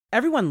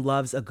Everyone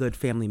loves a good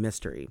family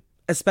mystery,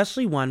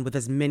 especially one with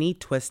as many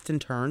twists and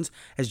turns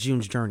as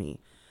June's journey.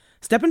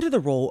 Step into the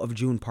role of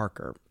June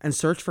Parker and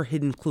search for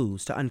hidden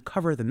clues to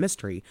uncover the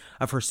mystery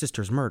of her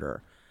sister's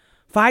murder.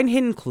 Find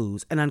hidden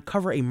clues and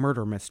uncover a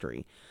murder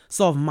mystery.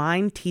 Solve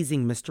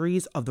mind-teasing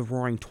mysteries of the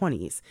Roaring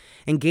Twenties.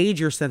 Engage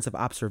your sense of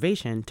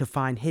observation to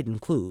find hidden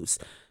clues.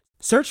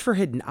 Search for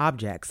hidden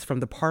objects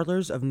from the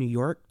parlors of New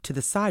York to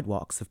the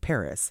sidewalks of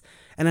Paris,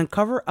 and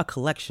uncover a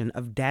collection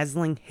of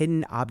dazzling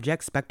hidden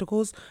object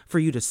spectacles for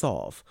you to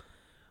solve.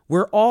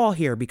 We're all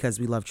here because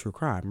we love true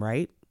crime,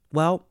 right?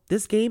 Well,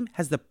 this game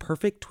has the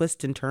perfect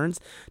twists and turns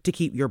to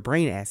keep your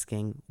brain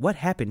asking, what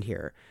happened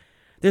here?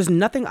 There's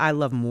nothing I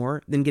love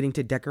more than getting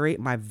to decorate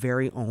my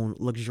very own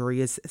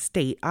luxurious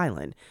state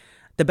island.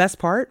 The best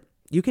part?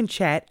 You can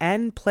chat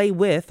and play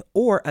with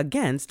or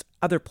against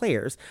other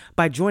players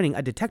by joining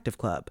a detective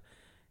club.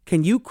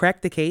 Can you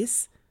crack the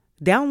case?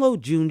 Download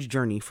June's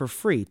Journey for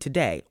free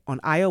today on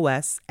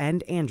iOS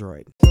and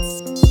Android.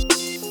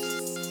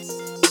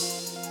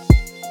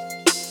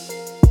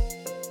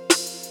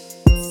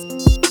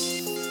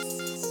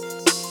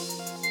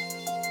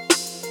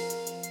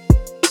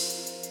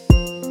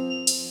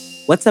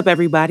 What's up,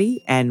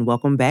 everybody, and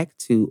welcome back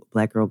to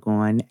Black Girl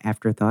Gone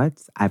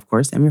Afterthoughts. I, of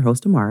course, am your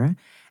host, Amara,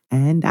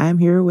 and I'm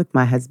here with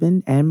my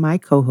husband and my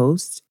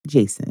co-host,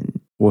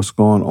 Jason. What's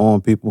going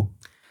on, people?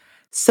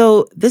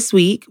 So this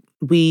week,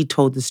 we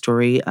told the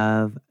story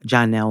of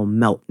Jonelle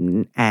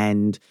Melton,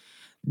 and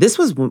this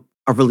was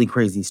a really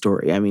crazy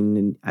story. I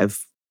mean,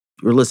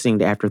 you're listening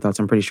to Afterthoughts.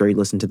 I'm pretty sure you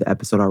listened to the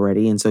episode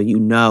already, and so you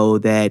know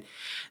that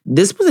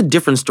this was a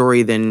different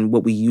story than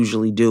what we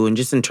usually do, and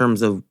just in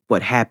terms of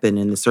what happened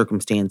and the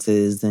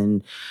circumstances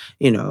and,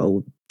 you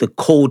know, the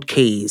cold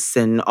case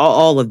and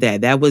all of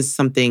that. That was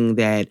something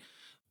that,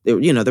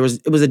 you know, it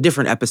was a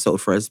different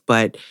episode for us,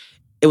 but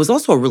it was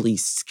also a really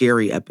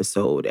scary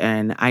episode.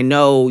 And I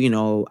know, you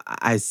know,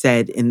 I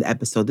said in the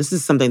episode, this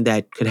is something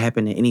that could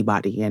happen to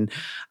anybody. And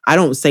I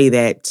don't say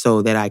that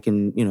so that I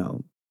can, you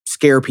know,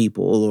 scare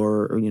people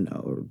or you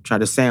know, or try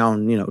to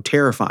sound, you know,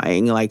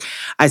 terrifying. Like,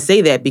 I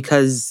say that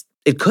because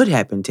it could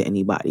happen to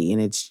anybody.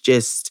 And it's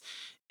just,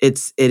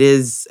 it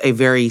is a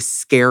very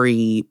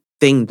scary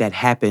thing that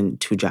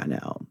happened to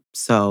Jonelle.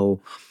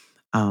 So,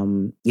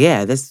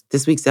 yeah, this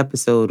week's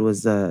episode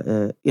was,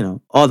 you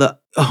know,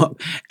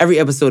 every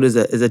episode is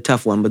a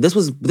tough one, but this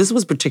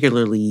was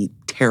particularly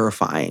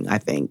terrifying, I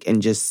think,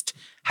 and just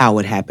how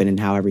it happened and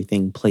how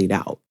everything played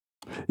out.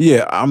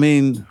 Yeah, I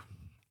mean,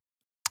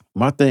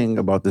 my thing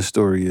about this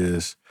story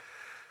is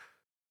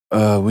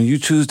when you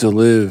choose to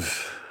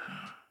live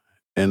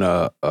in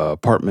a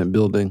apartment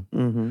building,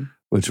 Mm-hmm.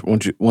 which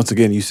once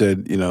again you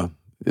said, you know,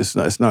 it's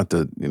not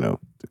to, you know,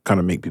 to kind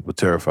of make people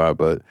terrified,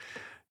 but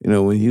you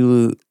know, when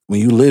you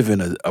live in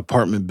an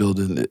apartment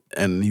building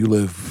and you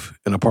live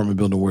in an apartment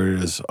building where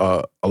there's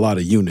a lot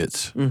of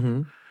units,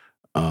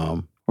 Mm-hmm.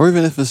 or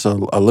even if it's a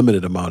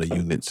limited amount of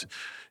units,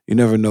 you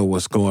never know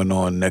what's going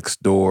on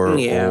next door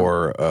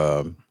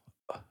or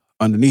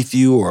underneath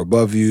you or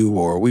above you,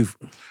 or we've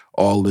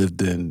all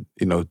lived in,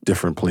 you know,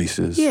 different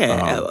places.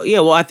 Yeah.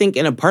 Well, I think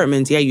in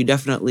apartments, yeah, you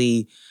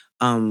definitely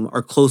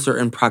are closer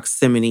in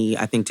proximity,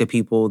 I think, to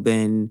people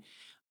than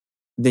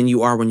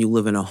you are when you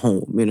live in a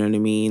home. You know what I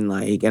mean?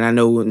 Like, and I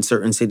know in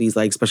certain cities,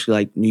 like especially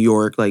like New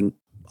York, like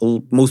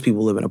most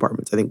people live in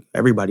apartments. I think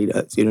everybody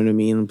does. You know what I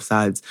mean?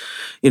 Besides,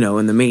 you know,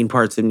 in the main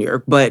parts of New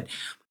York, but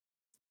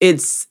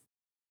it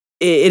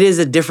is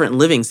a different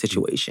living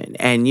situation.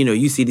 And, you know,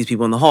 you see these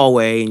people in the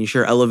hallway and you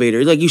share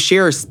elevators, like you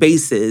share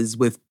spaces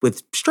with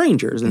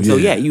strangers. And so,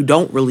 yeah, you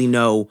don't really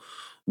know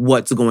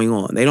what's going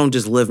on. They don't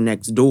just live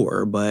next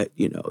door, but,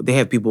 you know, they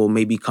have people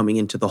maybe coming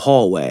into the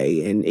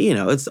hallway and, you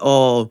know, it's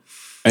all...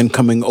 And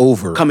coming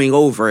over.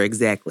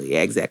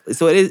 Exactly.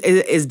 So it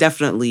is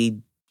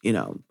definitely, you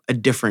know, a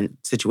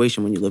different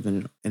situation when you live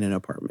in an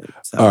apartment.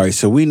 So. All right,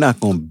 so we're not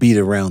going to beat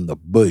around the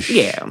bush.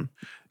 Yeah.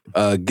 Get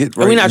right. And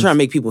we're not trying to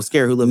make people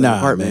scared who live in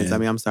apartments. Man. I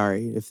mean, I'm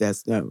sorry if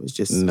that's it's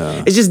just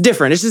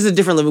different. It's just a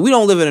different living. We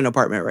don't live in an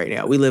apartment right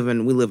now. We live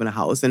in a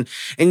house, and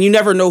you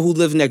never know who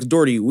lives next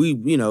door to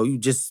you.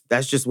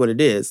 That's just what it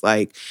is.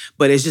 Like,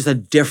 but it's just a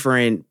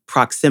different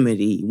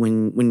proximity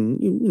when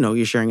you know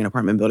you're sharing an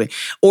apartment building,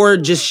 or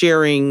just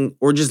sharing,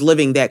 or just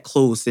living that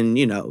close, and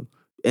you know,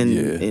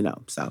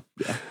 so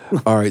yeah.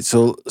 All right,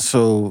 so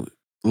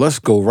let's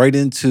go right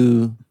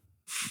into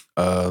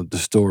the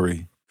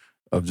story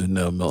of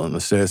Jonelle Melton, a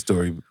sad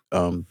story,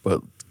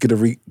 but give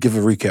a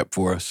recap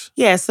for us.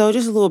 Yeah, so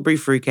just a little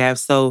brief recap.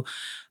 So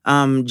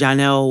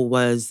Jonelle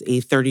was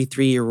a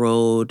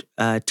 33-year-old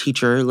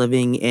teacher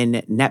living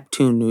in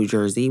Neptune, New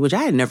Jersey, which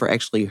I had never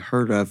actually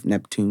heard of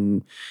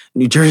Neptune,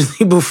 New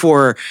Jersey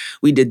before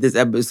we did this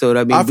episode.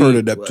 I mean, I've heard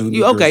of Neptune,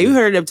 New Okay, Jersey. you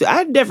heard of Neptune.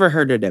 I'd never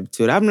heard of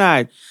Neptune. I'm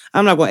not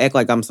going to act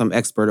like I'm some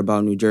expert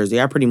about New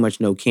Jersey. I pretty much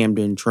know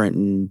Camden,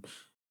 Trenton,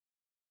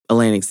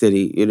 Atlantic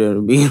City, you know what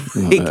I mean?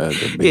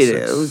 That makes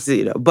sense.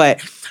 You know,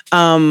 but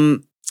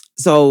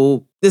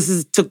So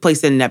this took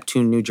place in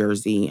Neptune, New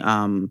Jersey.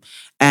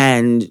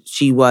 And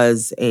she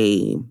was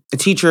a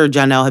teacher.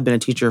 Jonelle had been a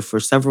teacher for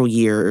several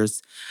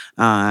years.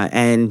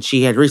 And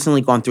she had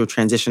recently gone through a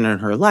transition in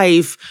her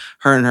life.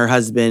 Her and her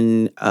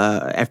husband,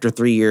 after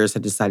 3 years,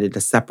 had decided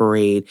to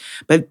separate.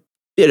 But,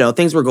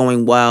 things were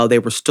going well. They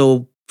were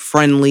still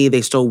friendly.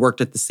 They still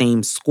worked at the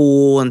same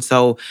school. And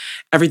so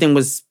everything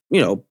was,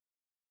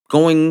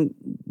 going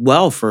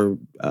well for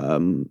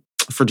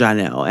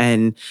Jonelle.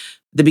 And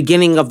the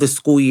beginning of the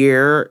school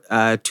year,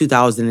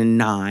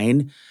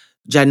 2009,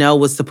 Jonelle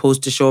was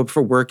supposed to show up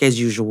for work as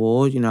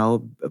usual.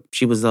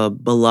 She was a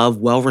beloved,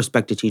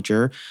 well-respected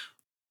teacher,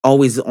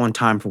 always on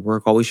time for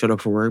work, always showed up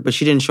for work, but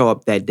she didn't show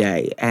up that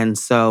day. And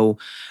so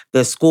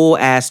the school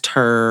asked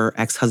her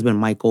ex-husband,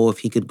 Michael, if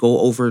he could go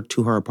over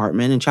to her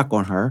apartment and check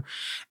on her.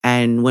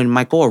 And when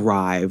Michael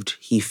arrived,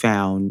 he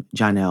found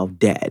Jonelle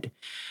dead.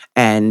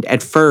 And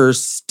at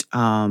first,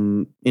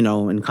 in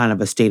kind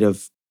of a state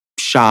of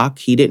shock,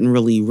 he didn't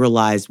really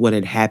realize what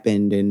had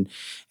happened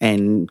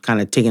and kind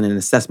of taking an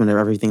assessment of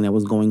everything that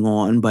was going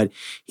on. But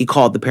he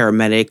called the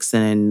paramedics,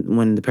 and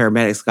when the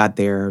paramedics got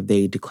there,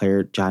 they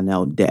declared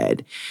Jonelle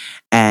dead.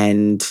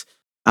 And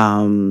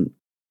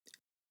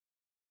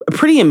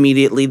pretty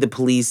immediately, the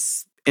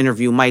police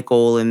interviewed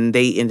Michael, and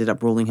they ended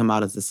up ruling him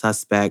out as a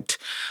suspect.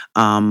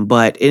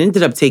 But it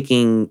ended up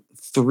taking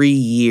 3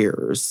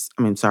 years.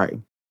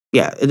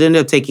 It ended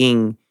up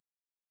taking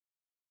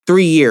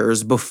 3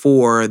 years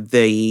before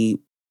they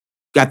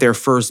got their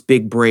first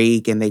big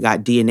break and they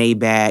got DNA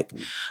back.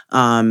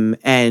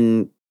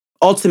 And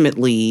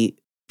ultimately,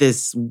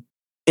 this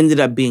ended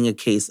up being a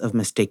case of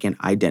mistaken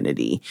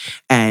identity.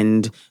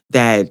 And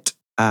that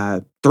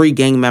 3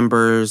 gang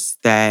members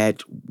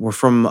that were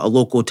from a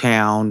local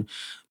town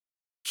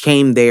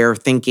came there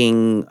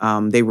thinking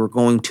they were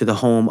going to the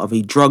home of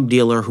a drug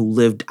dealer who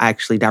lived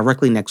actually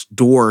directly next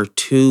door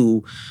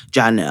to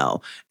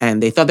Jonelle.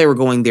 And they thought they were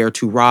going there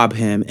to rob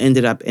him,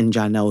 ended up in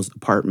Jonelle's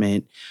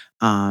apartment,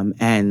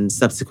 and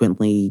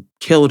subsequently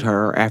killed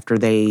her after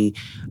they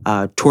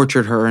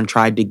tortured her and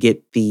tried to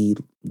get the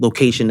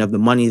location of the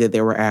money that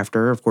they were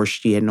after. Of course,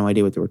 she had no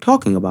idea what they were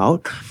talking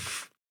about.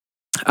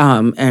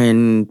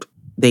 And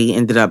they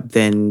ended up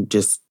then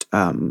just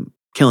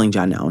killing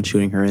Jonelle and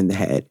shooting her in the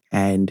head.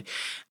 And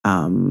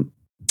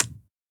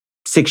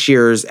 6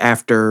 years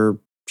after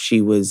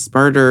she was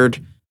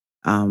murdered,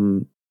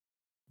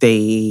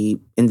 they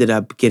ended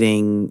up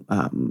getting,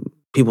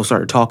 people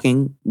started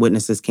talking,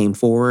 witnesses came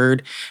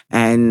forward,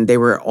 and they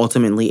were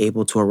ultimately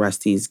able to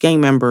arrest these gang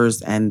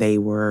members, and they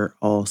were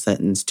all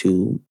sentenced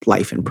to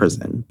life in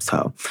prison.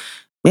 So,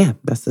 yeah,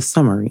 that's the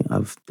summary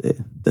of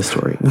the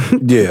story.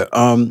 Yeah,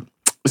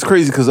 it's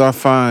crazy because I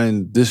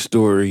find this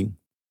story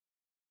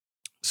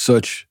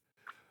such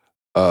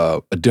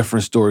a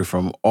different story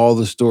from all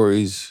the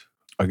stories,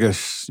 I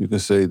guess you can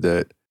say,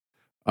 that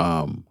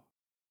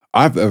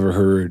I've ever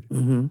heard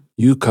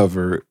you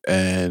cover.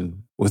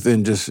 And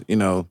within just,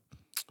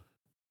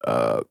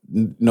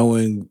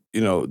 knowing,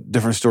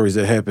 different stories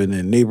that happen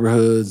in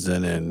neighborhoods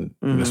and in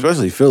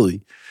especially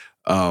Philly,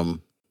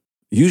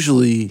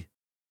 usually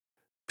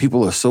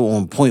people are so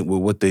on point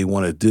with what they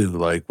want to do,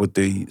 like what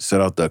they set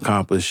out to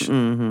accomplish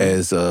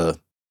as,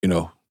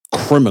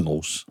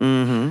 criminals.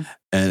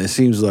 And it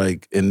seems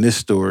like in this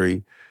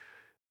story,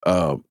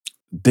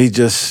 they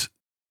just,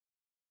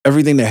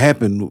 everything that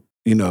happened,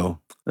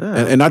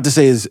 and not to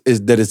say is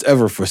that it's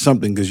ever for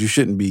something, because you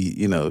shouldn't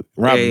be,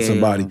 robbing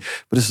somebody.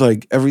 But it's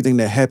like everything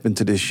that happened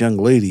to this young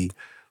lady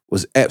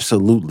was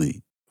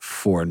absolutely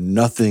for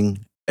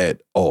nothing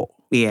at all.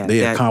 Yeah,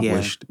 they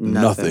accomplished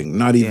nothing,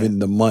 not even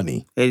the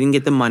money. They didn't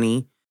get the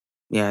money.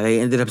 Yeah, they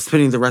ended up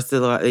spending the rest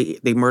of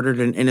they murdered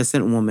an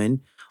innocent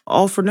woman,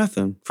 all for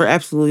nothing, for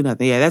absolutely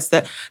nothing. Yeah, that's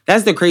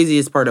the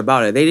craziest part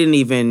about it. They didn't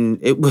even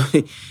they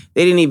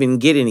didn't even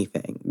get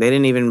anything. They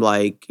didn't even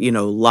luck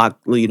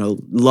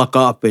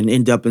up and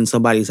end up in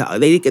somebody's house.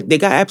 They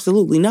got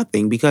absolutely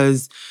nothing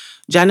because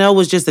Jonelle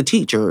was just a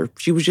teacher.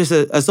 She was just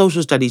a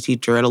social studies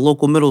teacher at a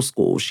local middle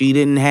school. She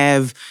didn't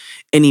have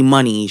any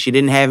money. She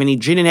didn't have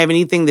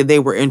anything that they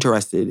were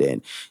interested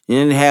in. She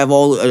didn't have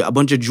a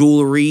bunch of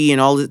jewelry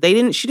and all this.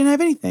 She didn't have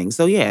anything.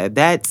 So yeah,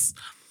 that's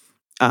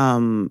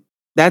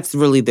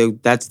really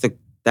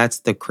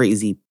the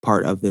crazy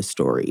part of this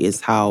story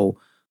is how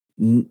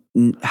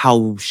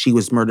she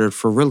was murdered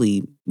for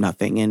really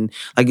nothing. And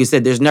like you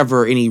said, there's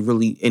never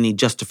any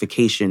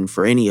justification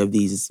for any of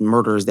these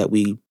murders that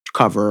we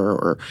cover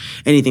or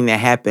anything that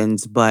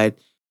happens, but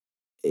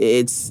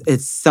it's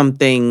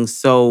something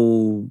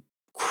so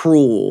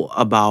cruel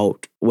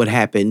about what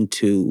happened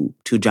to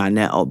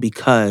Jonelle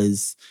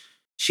because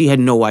she had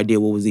no idea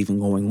what was even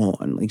going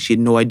on. Like, she had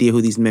no idea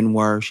who these men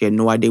were. She had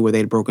no idea where they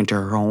had broken into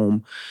her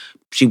home.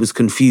 She was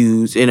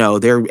confused.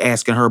 They're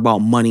asking her about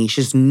money.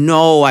 She has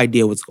no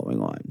idea what's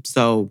going on.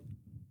 So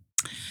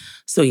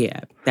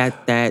yeah,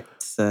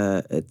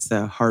 it's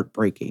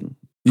heartbreaking.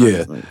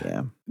 Honestly.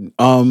 Yeah.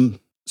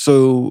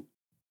 So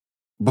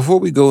before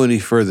we go any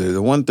further,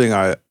 the one thing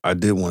I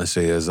did want to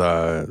say as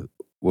I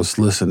was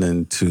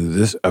listening to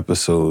this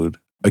episode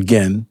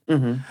again,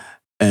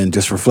 and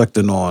just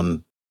reflecting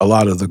on a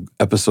lot of the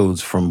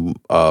episodes from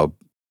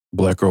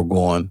Black Girl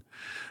Gone,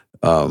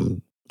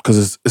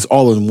 because it's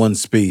all in one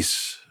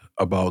space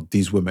about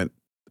these women.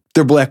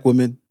 They're Black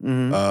women,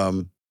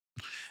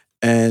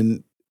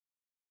 and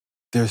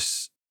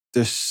there's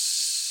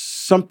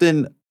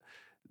something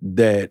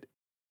that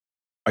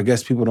I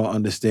guess people don't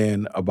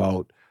understand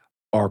about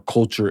our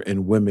culture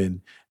and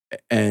women.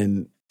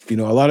 And, a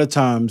lot of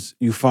times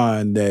you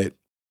find that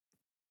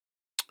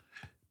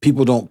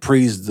people don't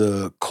praise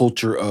the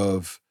culture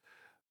of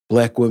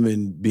Black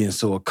women being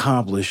so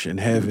accomplished and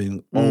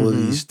having all of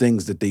these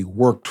things that they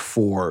worked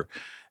for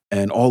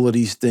and all of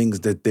these things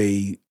that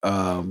they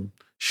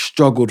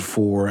struggled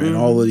for and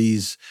all of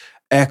these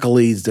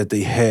accolades that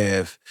they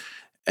have.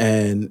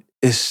 And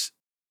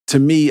to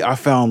me, I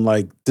found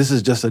like this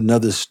is just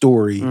another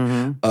story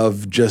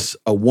of just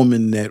a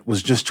woman that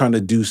was just trying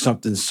to do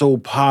something so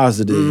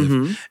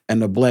positive,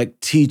 and a Black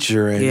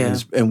teacher,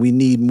 and we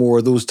need more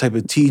of those type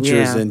of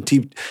teachers and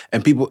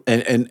people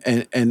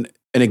and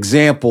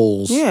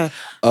examples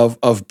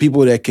of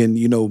people that can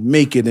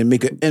make it and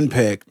make an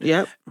impact.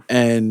 Yep.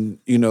 And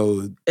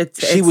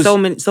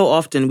so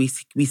often we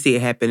see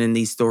it happen in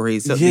these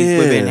stories. So these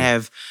women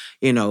have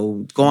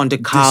gone to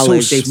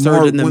college, they've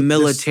served in the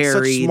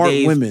military, such smart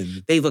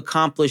women. They've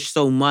accomplished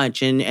so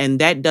much, and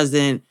that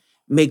doesn't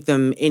make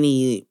them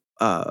any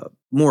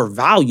more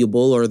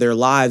valuable or their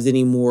lives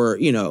any more,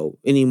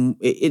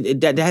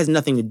 that has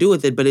nothing to do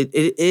with it. But it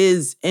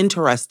is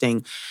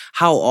interesting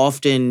how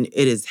often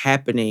it is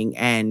happening,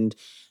 and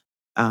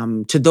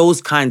to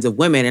those kinds of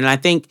women. And I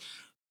think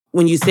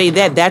when you say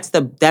that, that's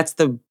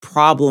the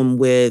problem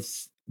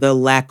with the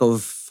lack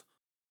of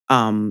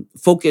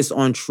focus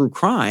on true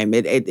crime.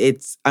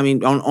 It's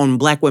on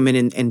Black women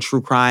and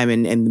true crime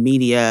and the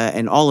media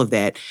and all of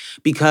that,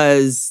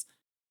 because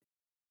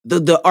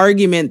the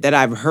argument that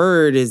I've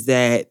heard is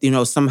that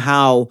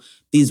somehow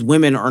these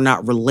women are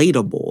not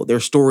relatable. Their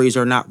stories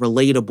are not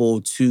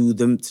relatable to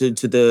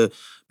the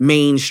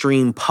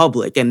mainstream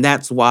public, and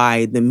that's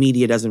why the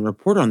media doesn't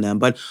report on them.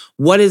 But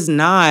what is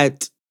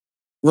not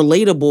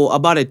relatable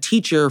about a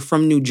teacher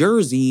from New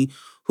Jersey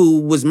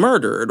who was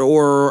murdered,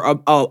 or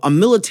a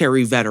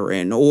military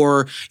veteran,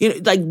 or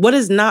what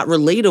is not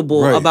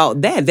relatable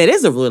about that? That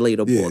is a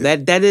relatable. Yeah.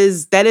 That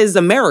is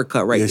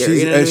America right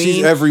there.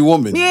 She's every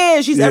woman.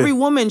 Yeah, she's every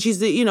woman. She's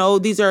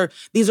these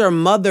are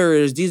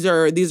mothers. These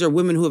are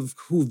women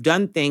who've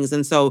done things,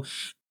 and so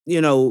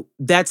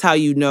that's how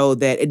you know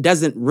that it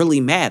doesn't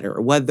really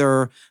matter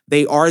whether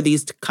they are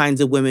these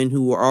kinds of women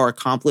who are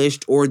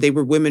accomplished, or they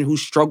were women who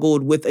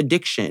struggled with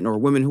addiction, or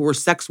women who were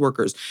sex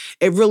workers.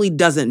 It really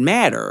doesn't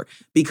matter,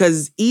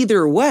 because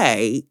either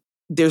way,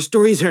 their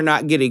stories are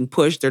not getting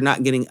pushed, they're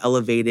not getting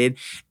elevated,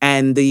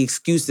 and the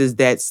excuse is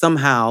that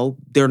somehow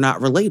they're not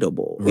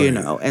relatable,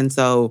 And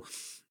so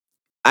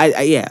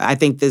I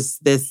think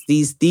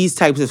these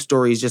types of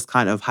stories just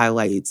kind of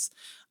highlights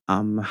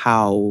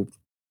how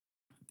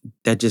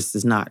that just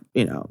is not,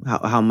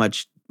 how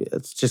much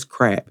it's just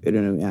crap. I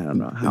don't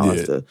know how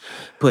else to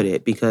put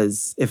it,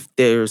 because if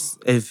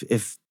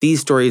these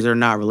stories are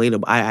not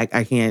relatable,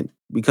 I can't,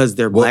 because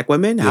they're Black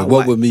women.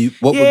 What would be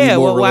more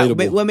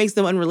relatable? What makes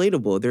them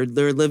unrelatable?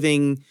 They're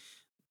living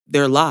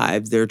their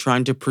lives. They're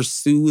trying to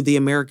pursue the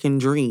American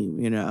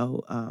dream.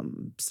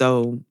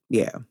 So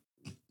yeah.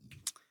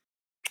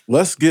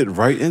 Let's get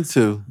right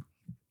into.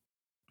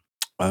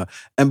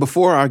 And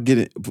before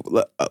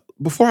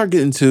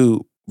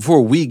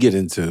we get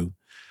into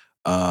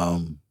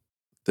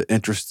the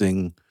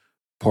interesting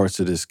parts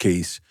of this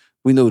case,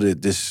 we know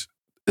that this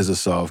is a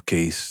solved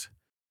case,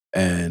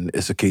 and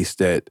it's a case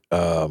that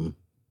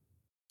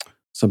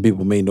some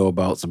people may know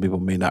about, some people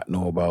may not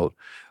know about.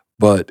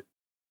 But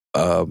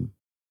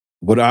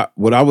what I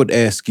would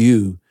ask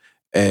you,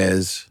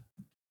 as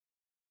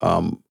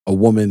a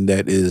woman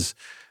that is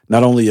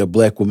not only a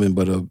Black woman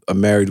but a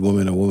married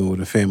woman, a woman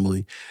with a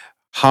family,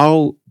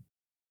 how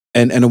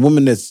and a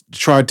woman that's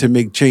tried to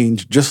make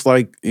change, just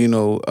like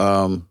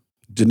Jonelle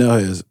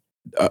has.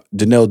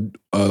 Jonelle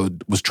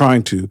was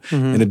trying to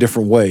in a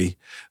different way,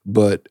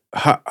 but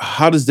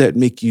how does that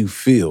make you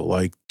feel?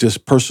 Like,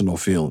 just personal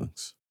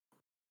feelings.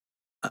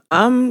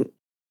 Yeah,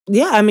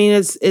 I mean,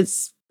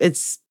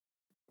 it's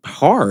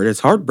hard.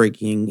 It's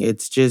heartbreaking.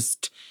 It's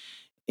just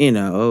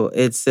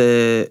it's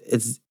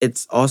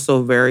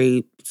also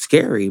very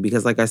scary,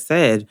 because, like I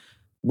said,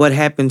 what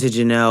happened to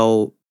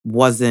Jonelle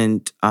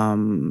wasn't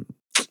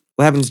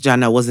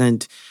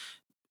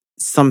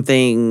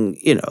something,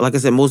 like I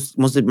said, most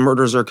of the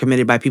murders are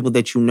committed by people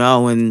that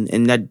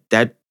and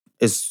that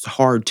is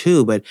hard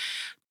too. But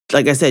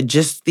like I said,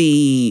 just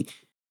the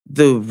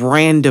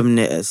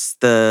randomness,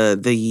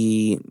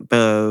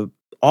 the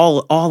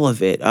all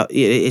of it.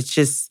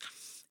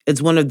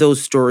 It's one of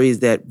those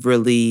stories that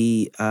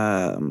really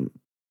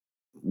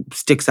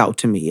sticks out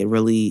to me. It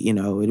really,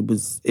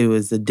 it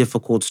was a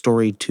difficult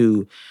story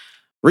to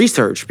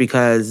research,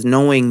 because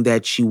knowing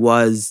that she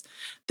was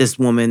this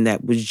woman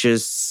that was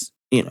just,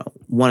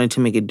 wanted to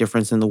make a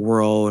difference in the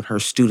world. Her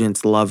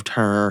students loved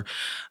her.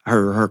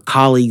 Her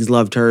colleagues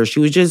loved her.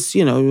 She was just,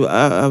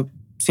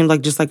 seemed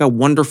like just like a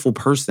wonderful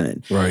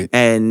person. Right.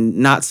 And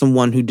not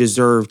someone who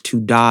deserved to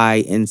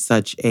die in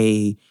such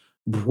a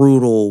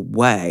brutal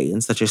way, in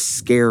such a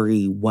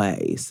scary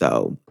way.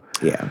 So,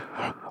 yeah.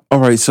 All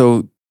right,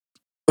 so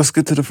let's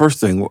get to the first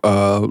thing.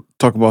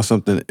 Talk about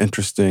something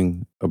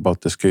interesting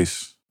about this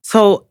case.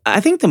 So I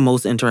think the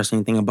most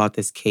interesting thing about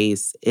this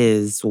case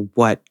is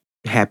what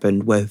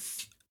happened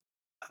with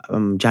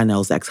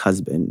Jonelle's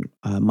ex-husband,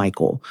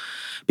 Michael.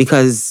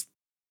 Because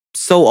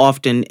so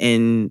often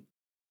in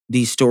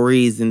these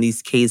stories, in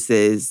these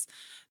cases,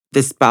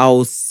 the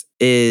spouse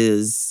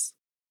is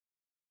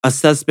a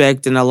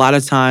suspect, and a lot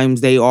of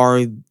times they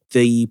are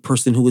the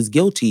person who is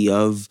guilty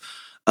of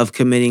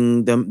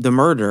committing the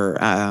murder.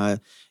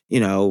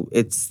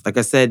 It's like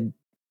I said,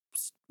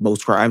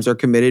 most crimes are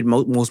committed,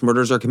 most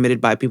murders are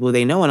committed by people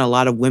they know, and a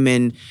lot of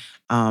women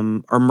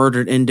are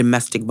murdered in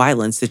domestic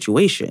violence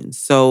situations.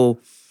 So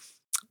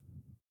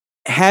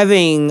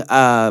having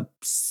a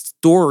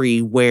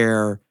story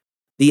where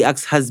the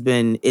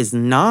ex-husband is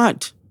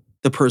not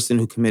the person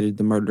who committed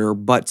the murder,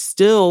 but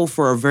still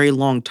for a very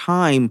long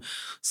time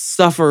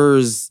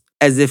suffers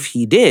as if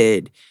he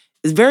did,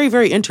 is very,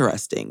 very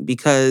interesting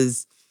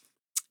because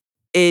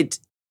it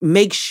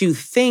makes you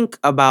think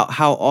about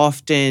how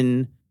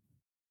often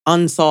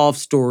unsolved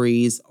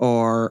stories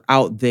are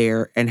out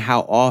there and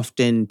how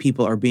often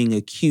people are being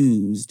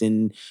accused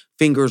and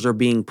fingers are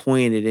being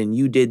pointed and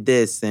you did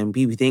this and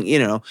people think,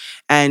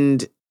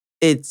 and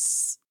it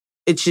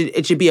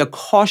should be a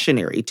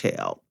cautionary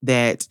tale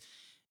that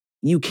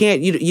you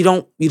can't you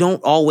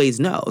don't always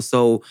know.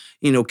 So,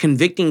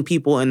 convicting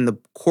people in the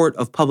court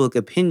of public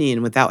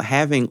opinion without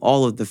having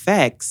all of the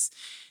facts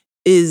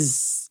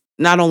is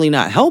not only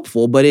not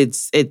helpful, but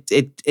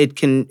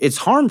it's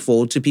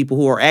harmful to people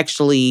who are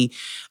actually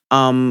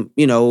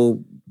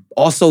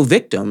also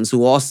victims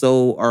who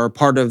also are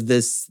part of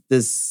this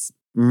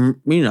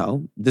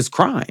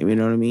crime. You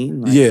know what I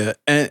mean? Yeah,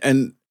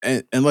 and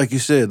like you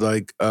said,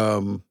 like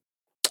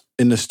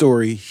in the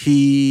story,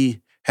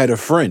 he had a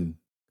friend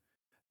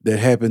that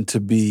happened to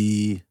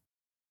be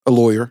a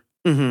lawyer,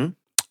 Mm-hmm.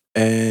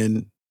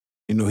 and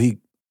he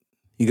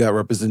got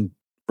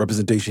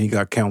representation, he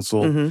got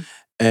counsel, Mm-hmm.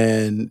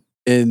 and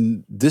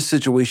in this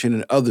situation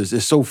and others,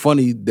 it's so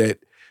funny that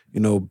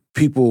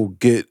people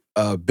get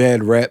a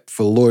bad rap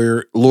for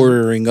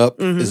lawyering up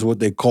Mm-hmm. is what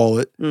they call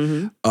it.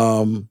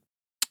 Mm-hmm.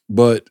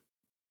 But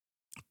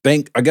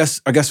I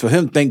guess for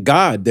him, thank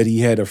God that he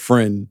had a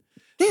friend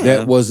Yeah.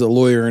 that was a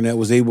lawyer and that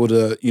was able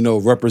to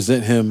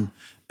represent him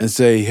and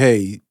say,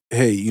 hey,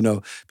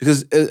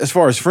 because as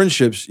far as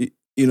friendships,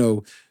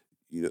 a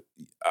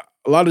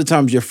lot of the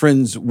times your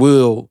friends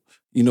will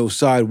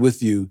side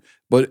with you,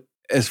 but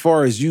as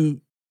far as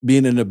you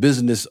being in the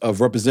business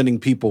of representing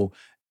people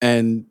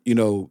and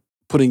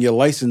putting your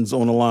license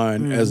on the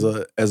line as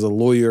a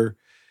lawyer,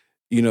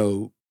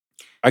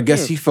 I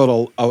guess he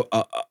felt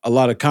a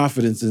lot of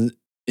confidence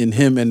in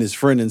him and his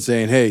friend and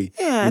saying, hey,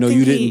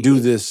 you didn't do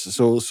this,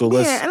 so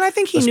let's. Yeah, and I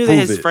think he let's knew that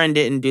prove his it. friend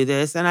didn't do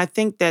this. And I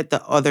think that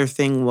the other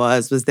thing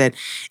was that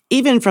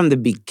even from the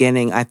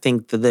beginning, I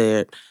think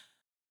that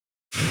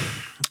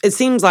it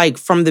seems like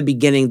from the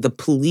beginning, the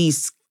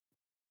police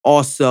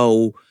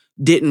also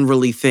didn't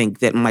really think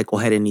that Michael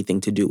had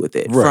anything to do with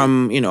it. Right.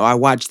 From, I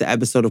watched the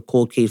episode of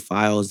Cold Case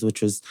Files,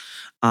 which was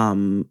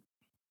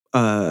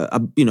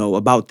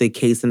about the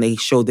case, and they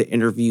showed the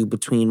interview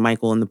between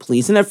Michael and the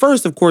police. And at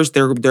first, of course,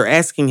 they're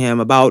asking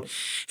him about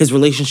his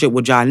relationship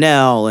with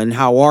Jonelle and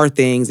how are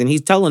things, and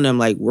he's telling them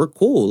like we're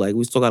cool, like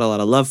we still got a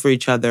lot of love for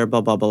each other,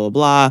 blah blah blah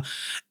blah blah,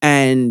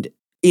 and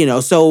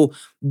so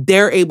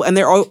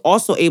they're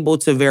also able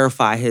to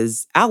verify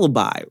his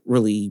alibi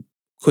really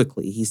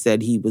quickly. He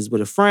said he was with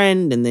a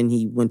friend and then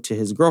he went to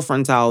his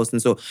girlfriend's house. And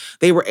so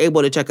they were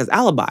able to check his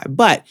alibi.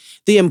 But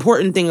the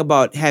important thing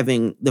about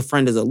having the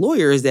friend as a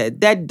lawyer is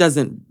that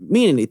doesn't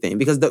mean anything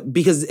because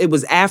it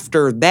was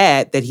after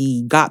that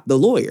he got the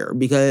lawyer,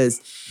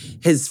 because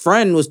his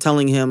friend was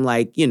telling him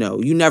like, you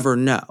never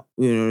know.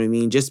 You know what I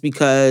mean? Just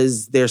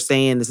because they're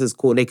saying this is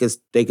cool, they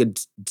could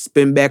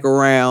spin back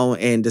around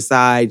and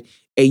decide,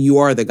 hey, you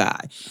are the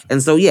guy.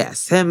 And so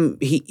yes,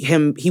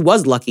 he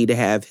was lucky to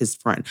have his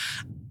friend.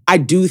 I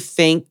do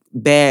think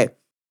that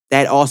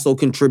also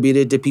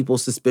contributed to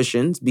people's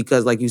suspicions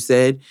because, like you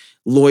said,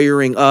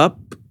 lawyering up,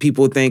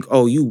 people think,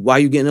 oh, why are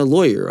you getting a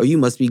lawyer? Or you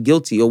must be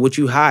guilty. Or what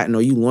you hiding?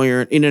 Or you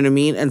lawyering? You know what I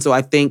mean? And so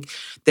I think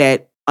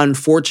that,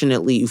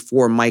 unfortunately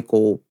for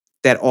Michael,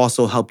 that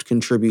also helped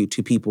contribute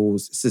to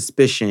people's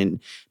suspicion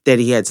that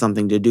he had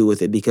something to do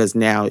with it, because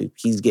now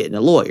he's getting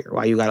a lawyer.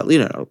 Why you got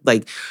to,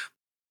 like,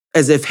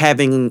 as if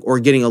having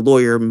or getting a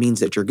lawyer means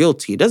that you're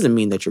guilty. It doesn't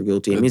mean that you're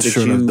guilty. It means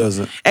that you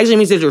doesn't. Actually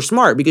means that you're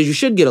smart, because you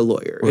should get a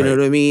lawyer. Right. You know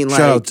what I mean?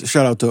 Shout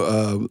out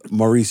to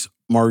Maurice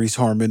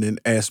Harmon and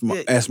Ask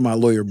My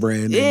Lawyer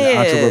brand and the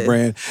Entrepreneur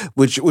brand,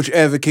 which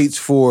advocates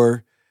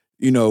for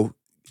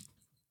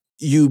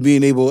you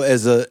being able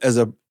as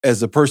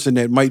a person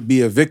that might be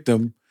a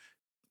victim,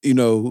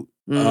 to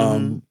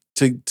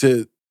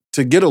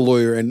get a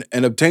lawyer and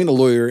obtain a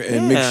lawyer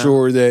and make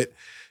sure that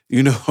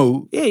you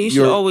know, Yeah, you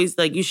should always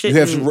you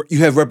shouldn't. you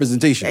have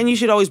representation, and you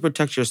should always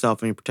protect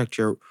yourself and you protect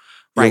your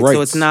your rights. So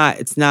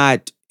rights. it's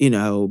not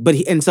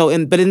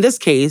but in this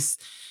case,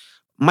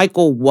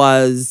 Michael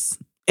was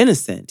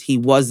innocent. He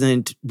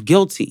wasn't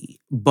guilty,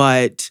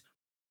 but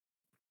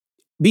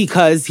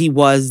because he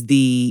was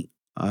the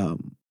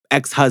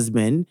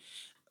ex-husband,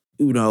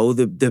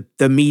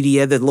 the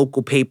media, the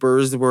local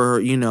papers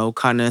were,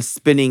 kind of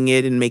spinning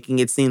it and making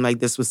it seem like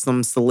this was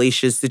some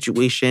salacious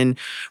situation,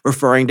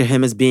 referring to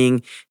him as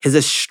being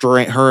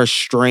her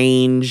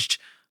estranged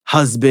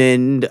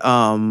husband,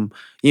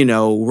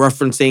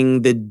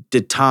 referencing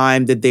the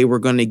time that they were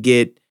going to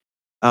get,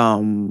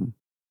 or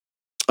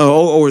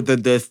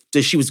the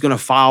she was going to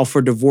file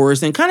for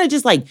divorce, and kind of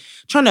just like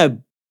trying to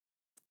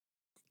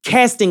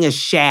casting a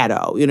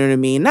shadow, you know what I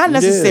mean? Not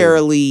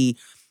necessarily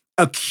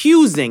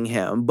accusing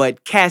him,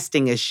 but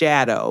casting a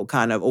shadow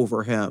kind of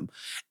over him.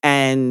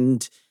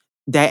 And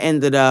that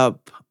ended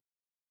up,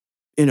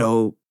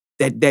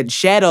 that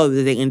shadow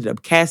that they ended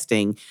up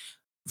casting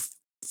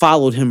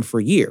followed him for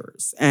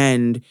years.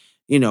 And,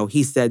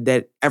 he said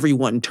that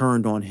everyone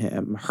turned on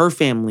him. Her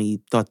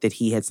family thought that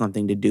he had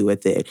something to do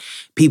with it.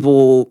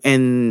 People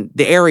in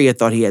the area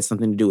thought he had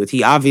something to do with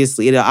it.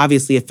 It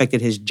obviously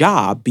affected his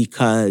job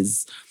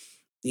because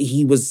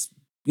he was,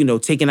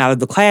 taken out of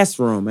the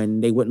classroom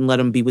and they wouldn't let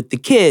him be with the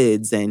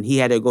kids and he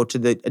had to go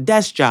to a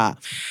desk job.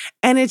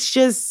 And it's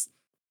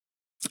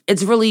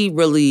really,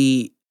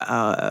 really,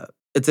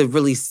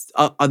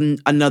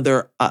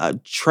 another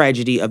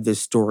tragedy of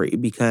this story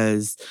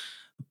because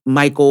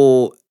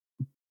Michael,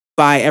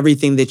 by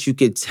everything that you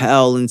could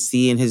tell and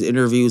see in his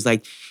interviews,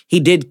 like he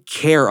did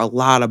care a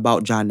lot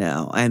about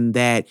Jonelle and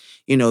that,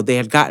 they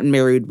had gotten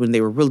married when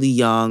they were really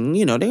young.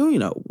 They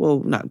were, well,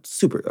 not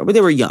super, but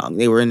they were young.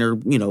 They were in their,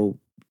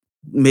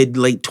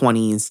 mid-late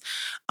 20s.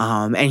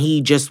 And he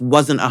just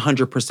wasn't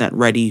 100%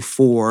 ready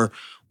for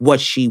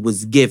what she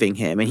was giving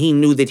him. And he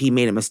knew that he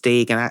made a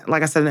mistake. And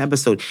like I said in the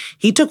episode,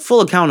 he took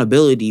full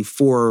accountability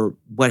for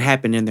what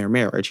happened in their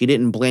marriage. He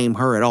didn't blame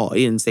her at all.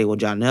 He didn't say, well,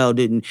 Jonelle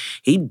didn't.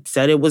 He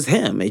said it was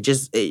him. It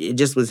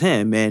just was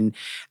him.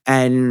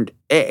 And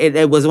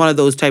it was one of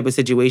those type of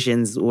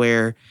situations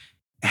where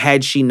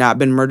had she not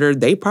been murdered,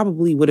 they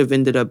probably would have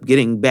ended up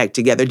getting back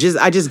together.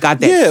 I just got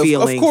that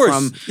feeling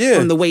from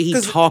the way he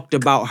talked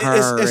about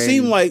her. It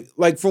seemed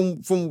like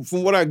from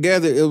what I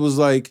gathered, it was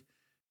like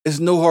it's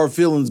no hard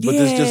feelings, but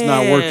it's just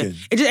not working.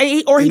 He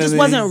just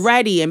wasn't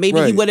ready, and maybe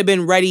he would have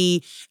been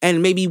ready.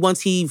 And maybe once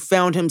he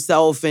found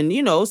himself, and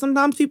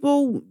sometimes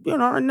people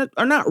are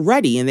not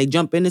ready, and they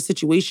jump into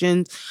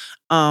situations.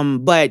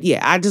 But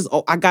yeah,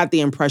 I got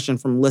the impression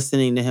from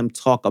listening to him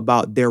talk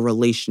about their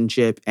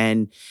relationship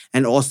and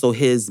also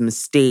his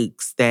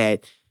mistakes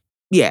that,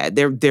 yeah,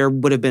 there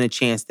would have been a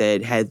chance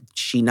that had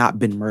she not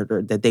been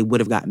murdered, that they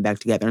would have gotten back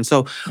together. And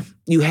so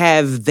you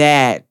have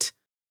that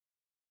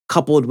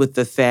coupled with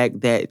the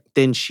fact that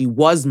then she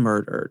was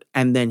murdered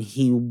and then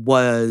he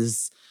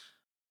was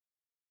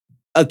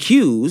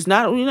accused.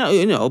 Not,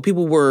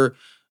 people were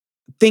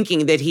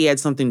thinking that he had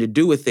something to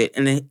do with it,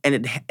 and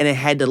it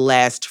had to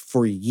last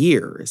for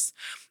years.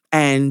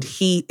 And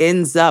he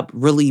ends up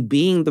really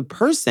being the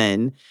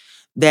person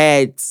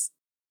that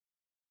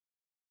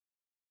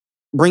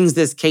brings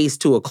this case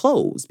to a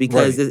close.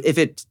 Because if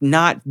it's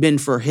not been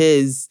for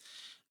his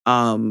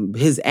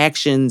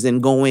actions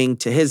and going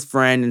to his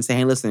friend and saying,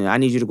 hey, listen, I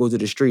need you to go to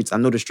the streets. I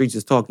know the streets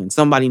is talking.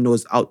 Somebody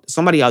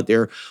out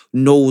there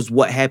knows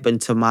what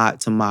happened to my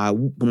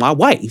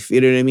wife.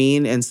 You know what I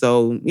mean? And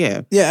so,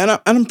 yeah. Yeah, and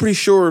I'm pretty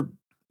sure,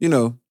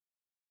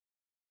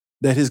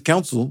 that his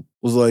counsel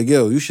was like,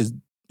 yo, you should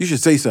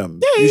say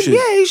something. Yeah, he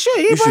should.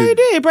 He probably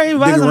did. He probably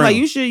advised him like,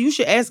 you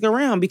should ask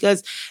around,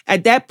 because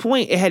at that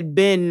point it had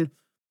been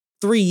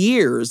 3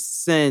 years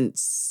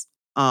since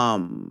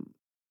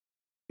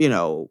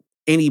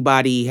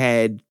anybody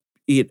had,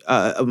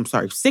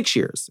 6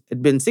 years.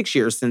 It'd been 6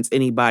 years since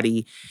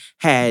anybody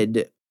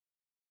had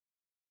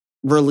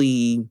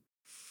really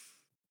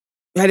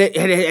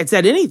had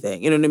said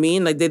anything. You know what I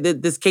mean? Like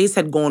this case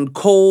had gone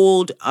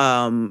cold.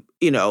 But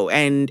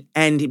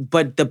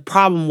the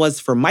problem was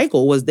for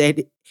Michael was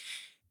that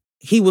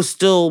he was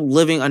still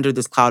living under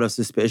this cloud of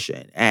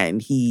suspicion,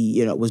 and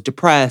he, was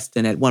depressed.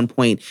 And at one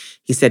point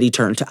he said he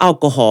turned to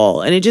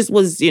alcohol, and it just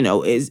was,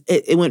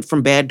 it went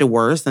from bad to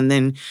worse. And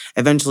then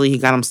eventually he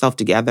got himself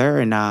together,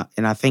 and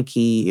I think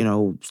he,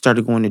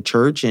 started going to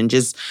church, and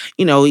just,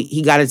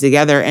 he got it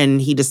together, and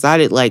he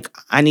decided, like,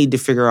 I need to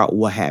figure out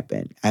what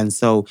happened. And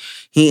so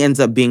he ends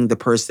up being the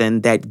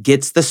person that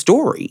gets the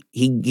story.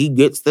 He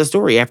gets the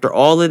story after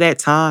all of that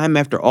time,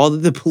 after all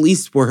of the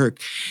police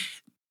work.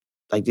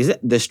 Like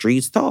the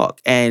streets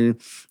talk.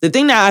 And the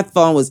thing that I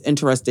thought was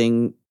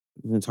interesting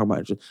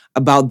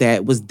about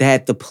that was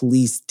that the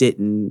police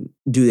didn't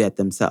do that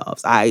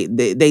themselves.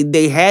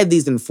 They had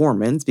these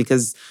informants,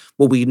 because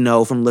what we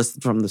know from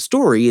the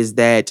story is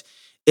that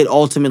it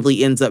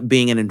ultimately ends up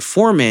being an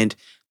informant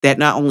that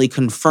not only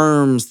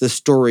confirms the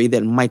story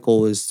that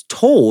Michael is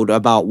told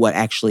about what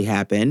actually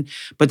happened,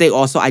 but they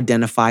also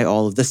identify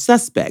all of the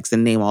suspects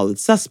and name all of the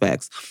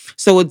suspects.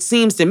 So it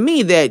seems to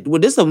me that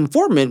with this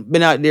informant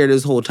been out there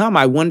this whole time,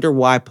 I wonder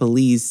why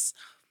police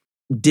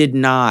did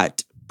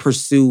not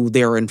pursue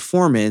their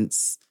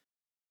informants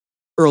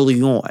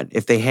early on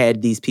if they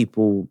had these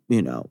people,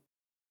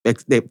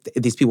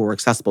 these people were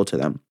accessible to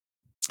them.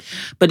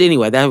 But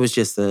anyway, that was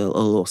just a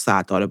little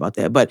side thought about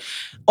that. But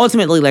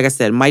ultimately, like I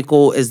said,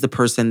 Michael is the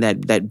person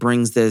that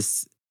brings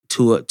this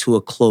to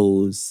a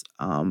close,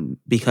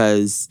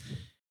 because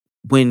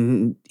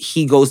when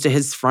he goes to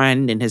his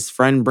friend and his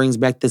friend brings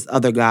back this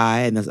other guy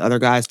and this other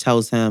guy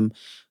tells him,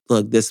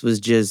 look, this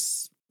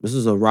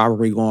is a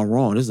robbery gone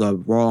wrong. This is a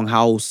wrong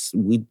house.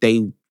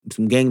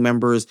 Some gang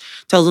members,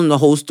 tells him the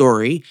whole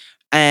story.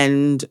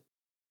 And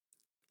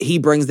he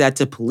brings that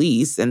to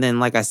police. And then,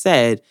 like I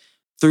said,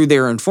 through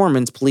their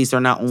informants, police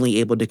are not only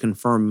able to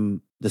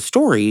confirm the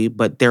story,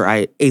 but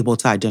they're able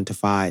to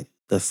identify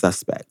the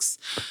suspects.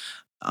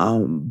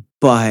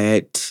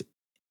 But,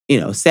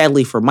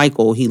 sadly for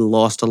Michael, he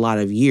lost a lot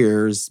of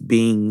years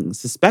being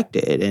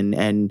suspected.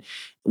 And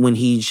when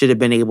he should have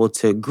been able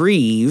to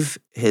grieve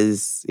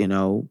his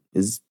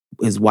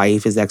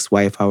wife, his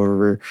ex-wife,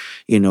 however,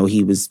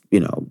 he was,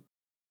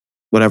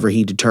 whatever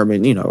he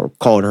determined, or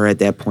called her at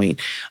that point,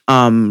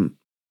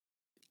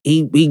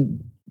 he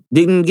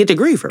didn't get to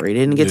grieve her. He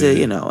didn't get to,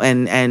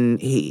 and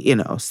he,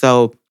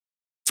 so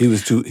he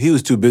was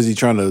too busy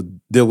trying to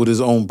deal with his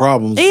own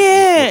problems.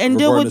 Yeah, and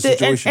deal with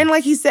the and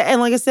like he said,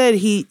 and like I said,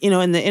 he,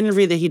 in the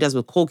interview that he does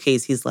with Cold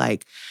Case, he's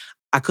like,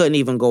 I couldn't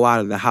even go out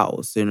of the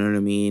house. You know what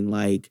I mean?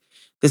 Like,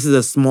 this is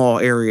a small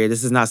area.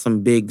 This is not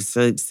some big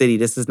city.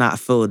 This is not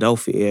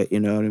Philadelphia. You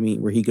know what I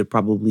mean? Where he could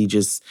probably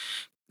just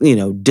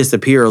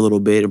disappear a little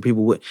bit, and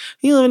people would.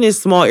 He live in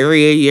this small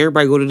area.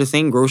 Everybody go to the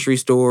same grocery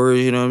stores.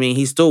 You know what I mean?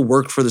 He still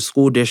worked for the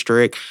school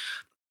district.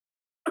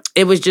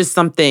 It was just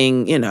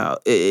something,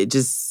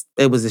 it's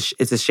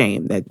a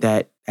shame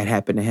that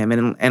happened to him,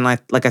 and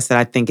like I said,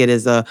 I think it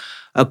is a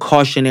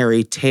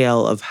cautionary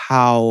tale of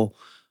how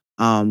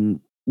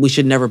we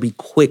should never be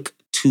quick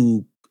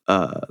to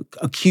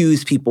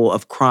accuse people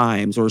of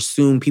crimes or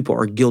assume people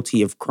are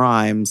guilty of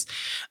crimes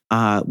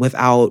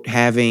without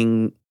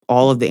having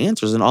all of the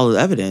answers and all of the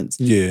evidence.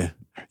 Yeah.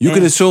 You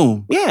can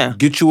assume. Yeah.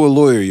 Get you a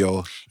lawyer,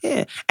 y'all.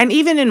 Yeah. And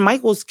even in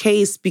Michael's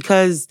case,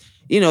 because,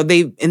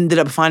 they ended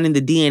up finding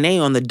the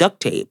DNA on the duct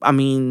tape. I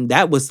mean,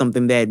 that was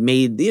something that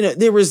made,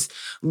 there was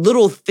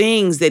little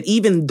things that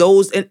even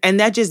those, and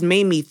that just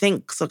made me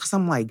think, because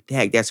I'm like,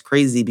 dang, that's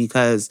crazy,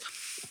 because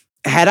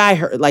had I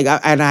heard,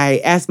 and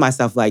I asked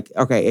myself,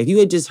 okay, if you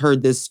had just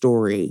heard this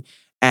story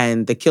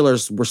and the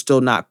killers were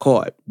still not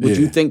caught, would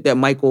you think that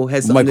Michael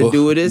had something to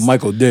do with this?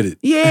 Michael did it.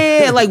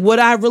 Yeah, would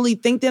I really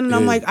think that? And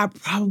I'm like, I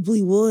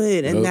probably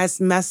would. And that's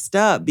messed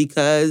up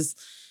because,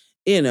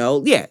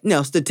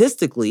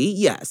 statistically,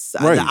 yes.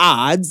 Right. The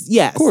odds,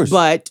 yes. Of course.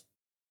 But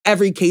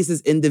every case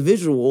is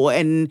individual.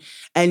 And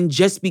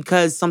just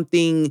because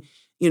something,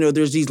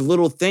 there's these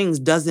little things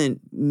doesn't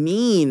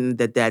mean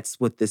that that's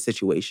what the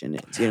situation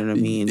is. You know what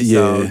I mean?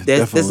 Yeah,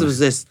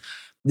 so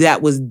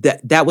that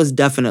was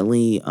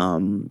definitely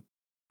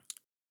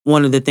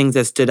one of the things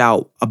that stood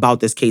out about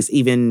this case,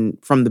 even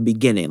from the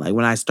beginning. Like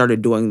when I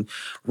started doing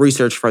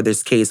research for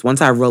this case,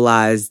 once I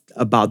realized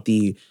about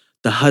the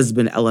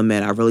husband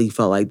element, I really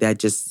felt like that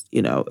just,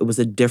 it was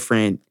something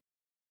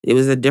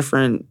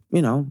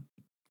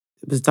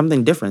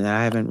different that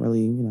I haven't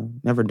really,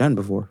 never done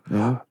before.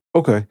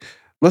 Okay.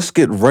 Let's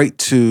get right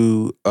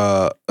to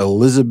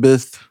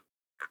Elizabeth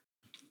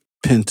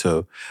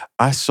Pinto.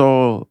 I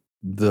saw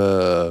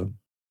the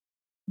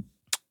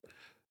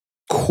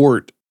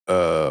court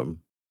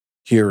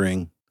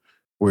hearing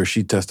where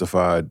she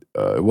testified.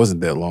 It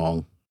wasn't that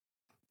long.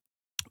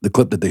 The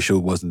clip that they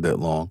showed wasn't that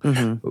long.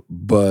 Mm-hmm.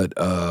 But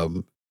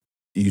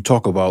you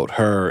talk about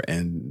her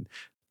and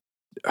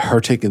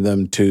her taking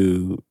them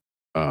to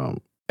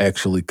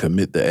actually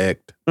commit the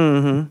act.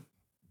 Mm-hmm.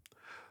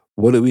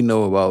 What do we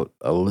know about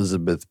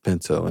Elizabeth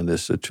Pinto in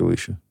this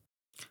situation?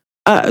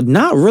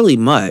 Not really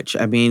much.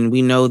 I mean,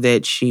 we know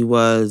that she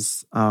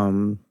was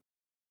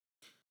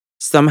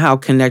somehow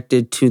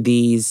connected to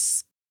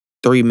these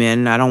three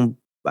men. I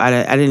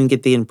didn't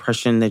get the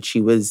impression that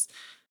she was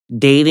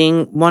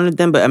dating one of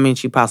them, but I mean,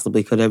 she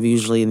possibly could have.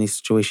 Usually in these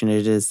situations,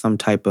 it is some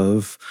type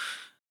of,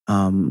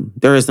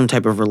 there is some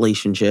type of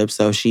relationship.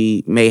 So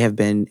she may have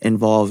been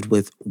involved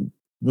with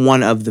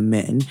one of the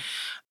men.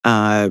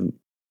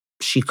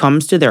 She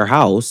comes to their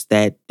house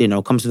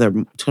comes to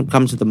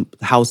the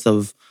house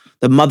of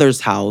the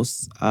mother's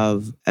house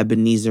of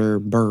Ebenezer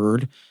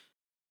Bird.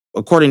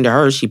 According to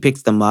her, she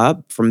picks them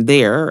up. From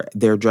there,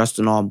 they're dressed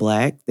in all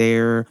black.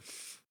 They're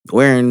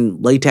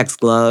wearing latex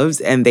gloves,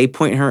 and they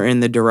point her in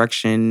the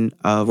direction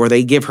of, or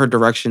they give her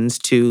directions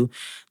to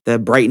the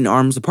Brighton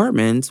Arms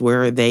Apartments,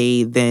 where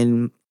they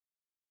then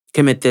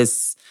commit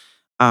this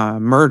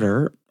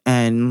murder.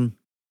 And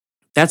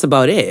that's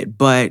about it.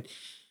 But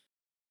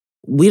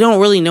we don't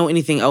really know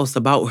anything else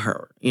about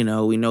her. We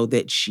know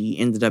that she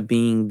ended up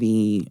being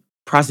the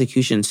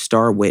prosecution's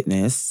star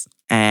witness,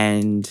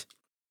 and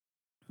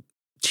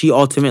she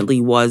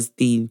ultimately was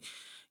the,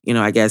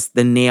 I guess,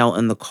 the nail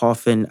in the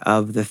coffin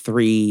of the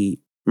three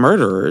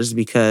murderers,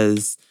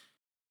 because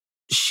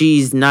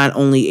she's not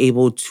only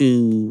able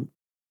to,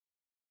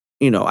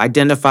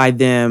 identify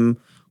them,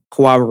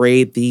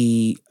 corroborate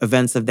the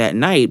events of that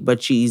night,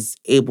 but she's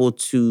able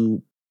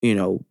to,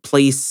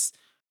 place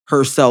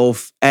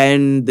herself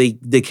and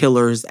the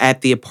killers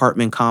at the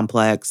apartment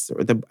complex,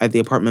 or at the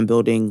apartment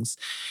buildings.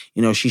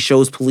 She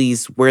shows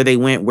police where they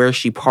went, where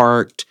she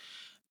parked,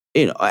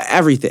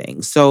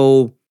 everything.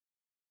 So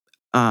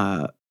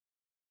uh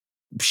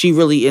she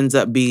really ends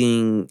up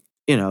being,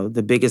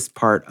 the biggest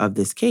part of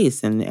this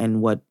case,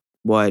 and what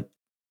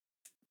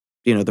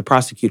the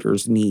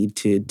prosecutors need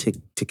to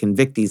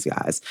convict these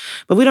guys.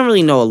 But we don't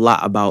really know a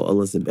lot about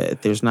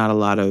Elizabeth. There's not a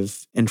lot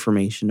of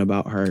information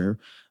about her.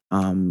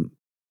 Um,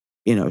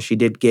 she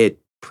did get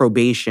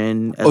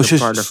probation Oh, as a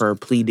part of her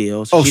plea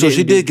deal. So oh, she so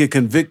she didn't did do get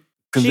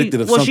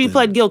convicted of something. she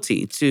pled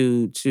guilty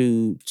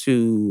to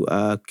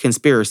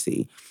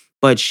conspiracy,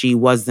 but she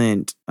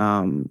wasn't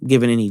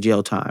given any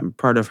jail time.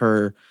 Part of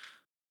her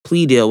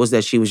plea deal was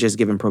that she was just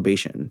given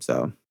probation.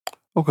 So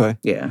Okay.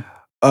 yeah.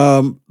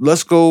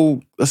 Let's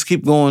go. Let's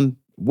keep going.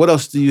 What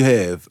else do you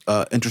have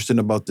interesting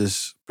about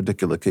this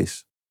particular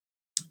case?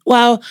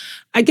 Well,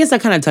 I guess I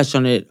kind of touched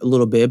on it a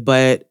little bit,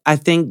 but I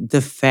think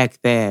the fact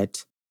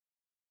that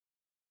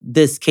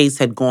this case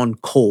had gone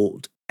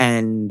cold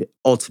and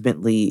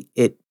ultimately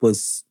it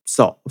was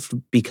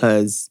solved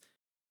because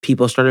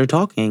people started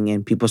talking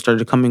and people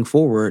started coming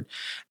forward.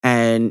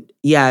 And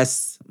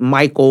yes,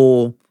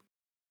 Michael,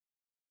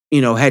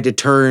 had to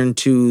turn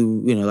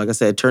to, like I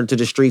said, turn to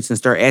the streets and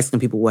start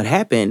asking people what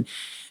happened.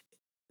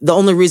 The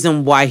only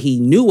reason why he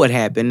knew what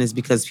happened is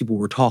because people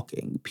were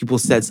talking. People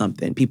said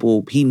something.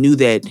 He knew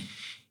that,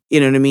 you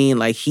know what I mean?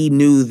 Like, he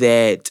knew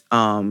that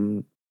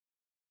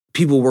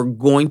people were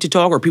going to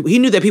talk, or he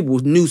knew that people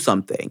knew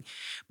something,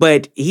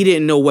 but he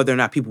didn't know whether or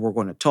not people were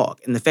going to talk.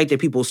 And the fact that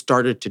people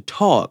started to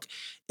talk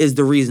is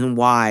the reason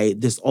why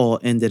this all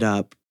ended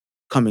up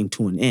coming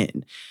to an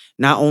end.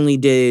 Not only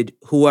did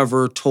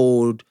whoever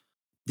told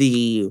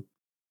the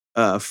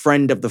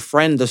friend of the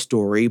friend the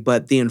story,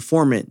 but the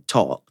informant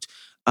talked.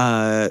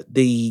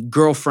 The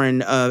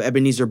girlfriend of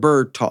Ebenezer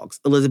Bird talks.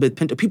 Elizabeth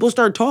Pinto. People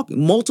start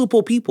talking.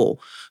 Multiple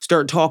people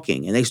start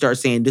talking, and they start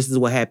saying, "This is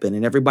what happened,"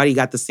 and everybody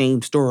got the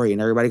same story,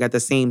 and everybody got the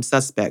same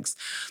suspects.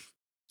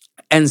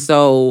 And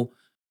so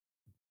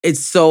it's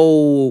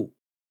so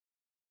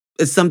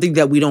it's something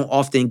that we don't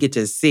often get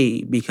to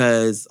see,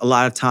 because a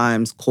lot of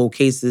times cold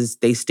cases,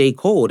 they stay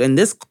cold. And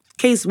this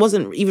case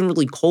wasn't even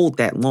really cold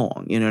that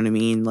long. You know what I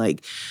mean?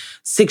 Like,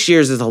 6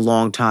 years is a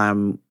long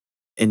time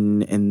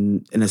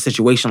in a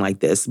situation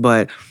like this.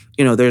 But,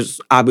 there's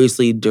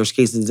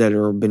cases that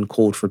have been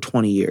cold for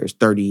 20 years,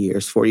 30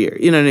 years, 40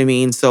 years. You know what I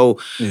mean? So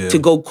to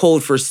go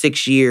cold for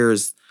 6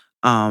 years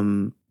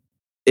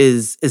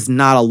is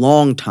not a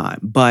long time,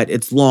 but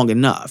it's long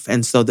enough.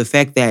 And so the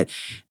fact that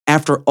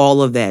after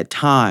all of that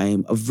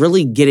time of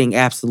really getting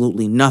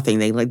absolutely nothing,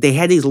 they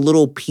had these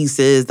little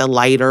pieces, the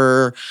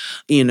lighter,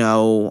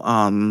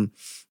 I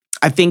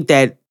think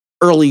that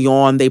early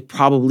on they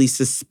probably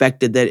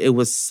suspected that it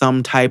was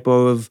some type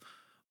of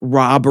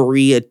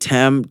robbery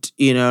attempt,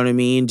 you know what I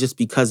mean? Just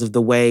because of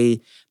the way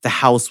the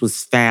house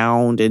was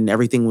found and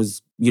everything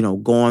was,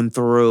 gone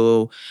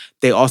through.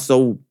 They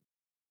also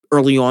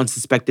early on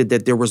suspected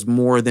that there was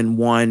more than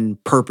one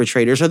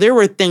perpetrator. So there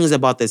were things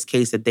about this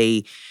case that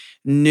they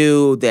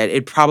knew that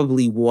it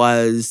probably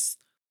was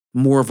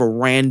more of a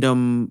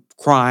random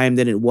crime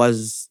than it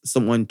was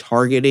someone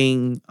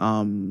targeting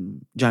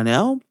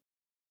Jonelle.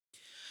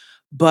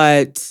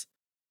 But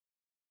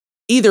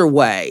either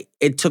way,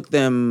 it took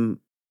them,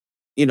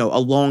 a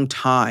long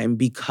time,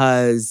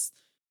 because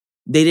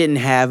they didn't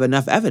have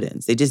enough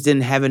evidence. They just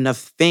didn't have enough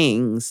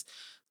things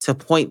to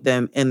point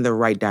them in the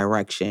right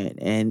direction.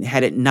 And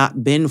had it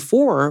not been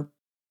for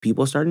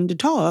people starting to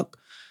talk,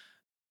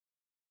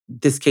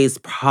 this case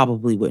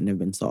probably wouldn't have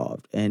been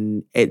solved.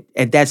 And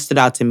that stood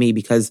out to me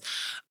because,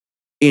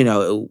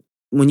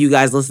 when you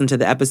guys listen to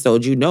the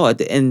episode, at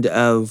the end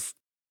of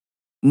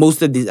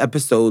most of these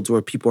episodes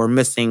where people are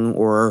missing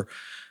or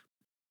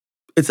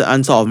it's an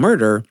unsolved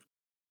murder,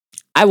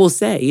 I will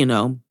say,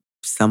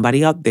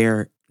 somebody out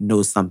there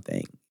knows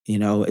something.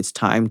 It's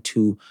time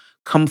to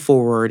come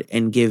forward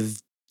and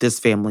give this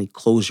family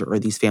closure, or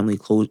these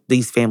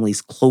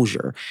families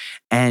closure.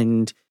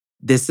 And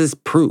this is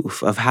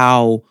proof of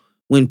how,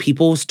 when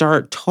people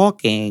start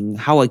talking,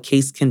 how a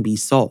case can be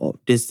solved.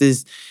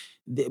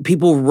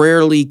 People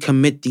rarely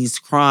commit these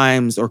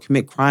crimes or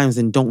commit crimes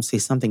and don't say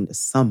something to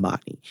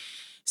somebody.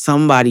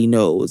 Somebody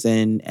knows.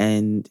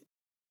 And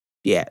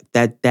yeah,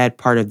 that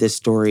part of this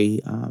story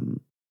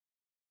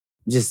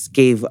just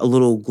gave a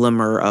little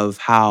glimmer of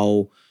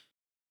how,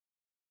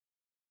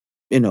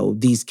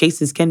 these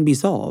cases can be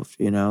solved.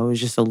 It's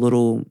just a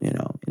little,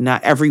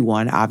 not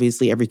everyone.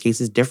 Obviously, every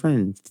case is different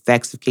and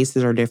facts of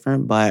cases are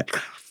different. But,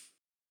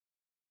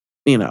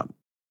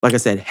 like I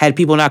said, had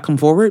people not come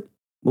forward,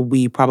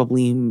 we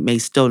probably may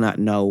still not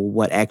know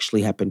what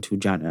actually happened to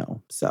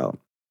Jonelle. So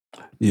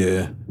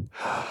Yeah.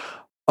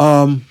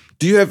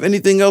 Do you have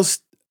anything else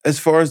as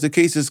far as the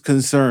case is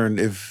concerned?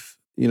 If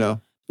you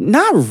know,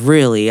 not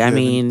really. I you have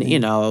mean,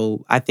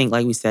 anything. I think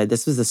like we said,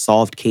 this was a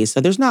solved case. So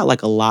there's not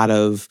like a lot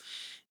of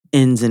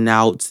ins and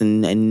outs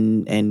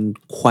and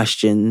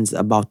questions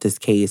about this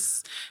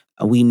case.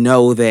 We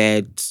know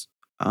that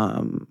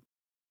um,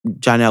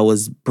 Jonelle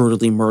was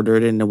brutally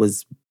murdered, and it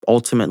was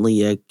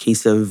ultimately a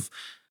case of,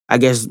 I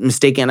guess,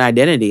 mistaken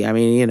identity. I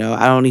mean,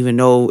 I don't even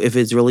know if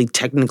it's really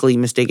technically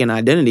mistaken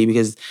identity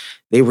because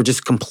they were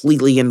just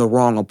completely in the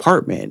wrong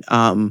apartment.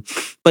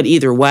 But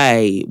either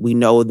way, we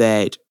know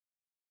that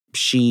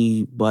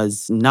she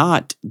was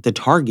not the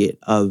target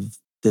of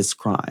this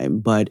crime,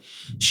 but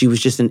she was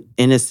just an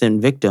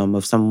innocent victim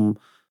of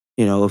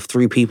of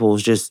three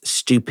people's just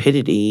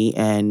stupidity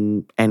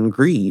and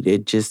greed.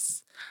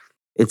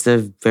 It's a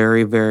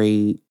very,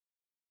 very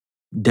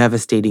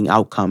devastating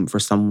outcome for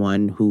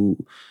someone who,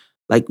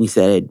 like we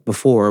said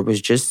before,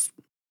 was just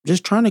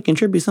trying to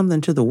contribute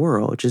something to the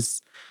world.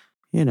 Just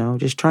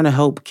trying to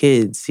help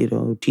kids,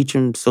 teach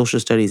them social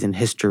studies and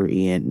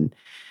history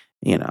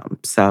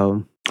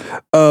so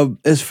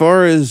As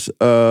far as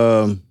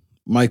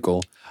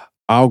Michael,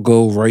 I'll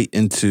go right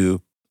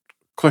into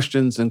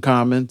questions and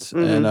comments,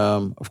 and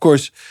mhm. of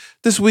course,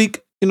 this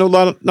week,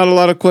 not a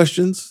lot of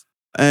questions,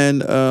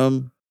 and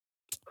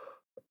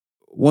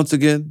once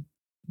again,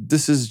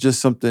 this is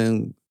just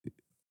something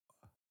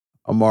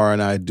Amara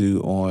and I do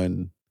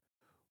on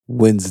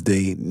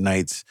Wednesday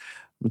nights.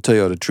 I'm gonna tell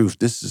y'all the truth.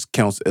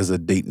 Counts as a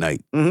date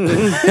night.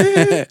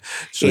 Yeah,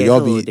 So it's y'all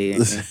a little be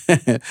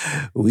dating.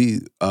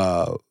 we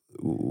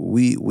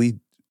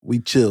we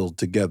chill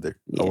together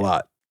a Yeah.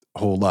 lot, a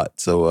whole lot.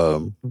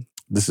 So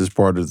this is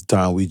part of the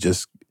time we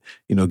just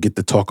get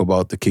to talk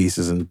about the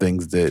cases and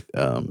things that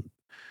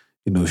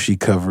she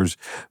covers.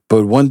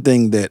 But one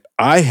thing that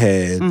I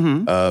had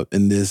Mhm.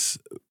 in this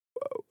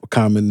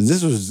comment, and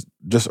this was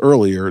just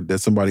earlier that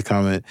somebody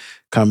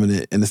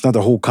commented, and it's not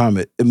the whole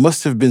comment. It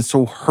must have been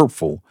so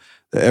hurtful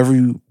that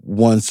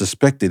everyone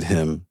suspected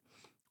him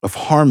of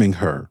harming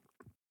her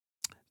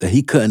that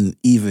he couldn't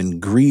even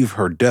grieve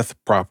her death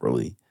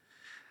properly.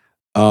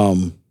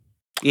 Um,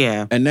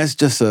 Yeah. and that's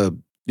just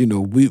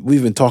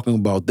we've been talking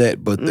about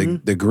that, but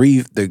Mhm. the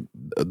grief, the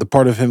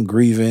part of him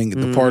grieving,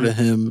 the part Mhm. of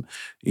him,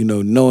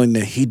 knowing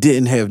that he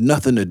didn't have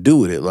nothing to do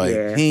with it, like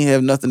Yeah. he ain't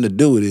have nothing to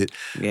do with it,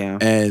 Yeah.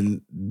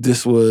 and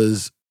this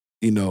was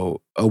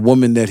a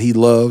woman that he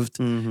loved,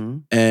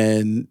 Mhm.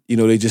 and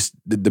they just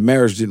the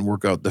marriage didn't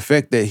work out. The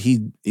fact that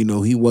he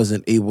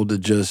wasn't able to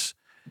just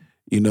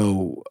you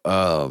know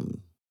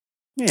um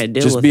Yeah,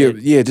 deal just with be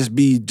it.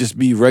 just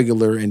be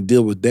regular and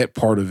deal with that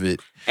part of it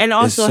And is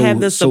also have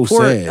so the so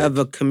support sad. of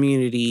a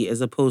community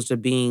as opposed to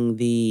being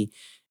the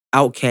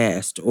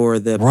outcast or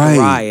the Right,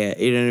 pariah.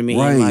 You know what I mean?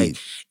 Like right.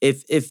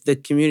 if the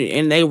community,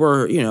 and they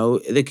were,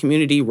 the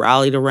community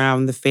rallied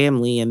around the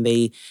family and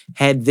they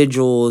had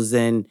vigils,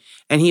 and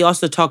he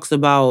also talks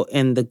about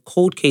in the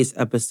cold case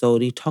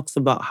episode, he talks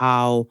about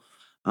how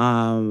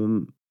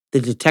the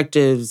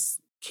detectives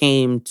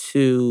came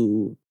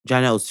to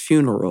Jonelle's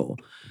funeral,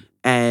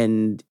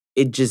 and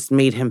it just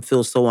made him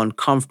feel so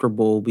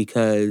uncomfortable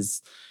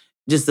because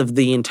just of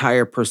the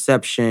entire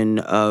perception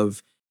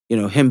of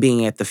him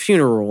being at the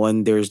funeral,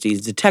 and there's these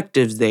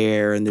detectives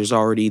there, and there's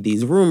already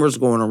these rumors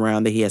going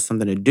around that he has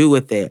something to do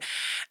with it.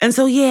 And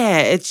so yeah,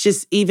 it's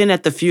just even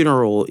at the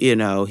funeral,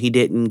 he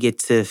didn't get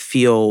to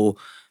feel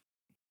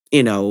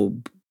you know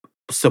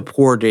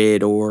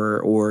supported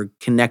or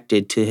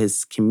connected to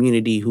his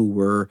community who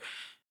were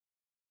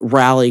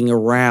rallying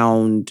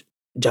around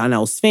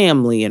Jonelle's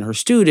family and her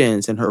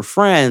students and her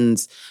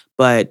friends.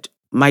 But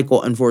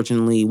Michael,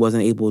 unfortunately,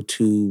 wasn't able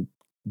to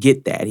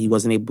get that. He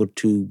wasn't able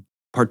to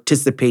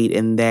participate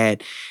in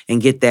that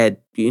and get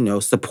that,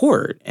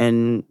 support.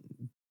 And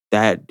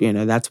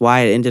that's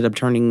why it ended up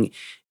turning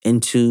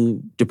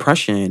into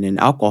depression and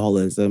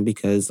alcoholism,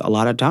 because a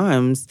lot of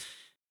times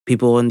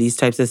people in these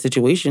types of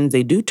situations,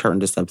 they do turn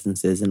to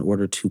substances in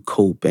order to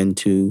cope and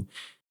to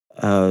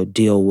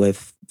deal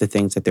with the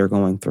things that they're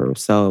going through.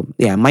 So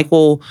yeah,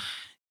 Michael,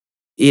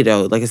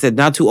 like I said,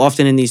 not too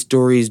often in these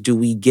stories do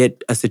we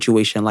get a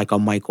situation like a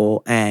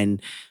Michael,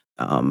 and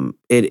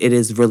it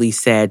is really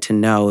sad to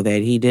know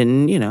that he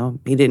didn't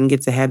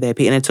get to have that,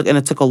 and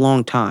it took a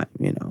long time,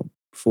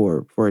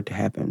 for it to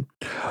happen.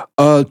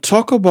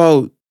 Talk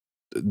about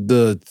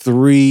the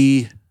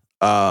three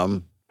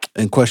and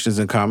questions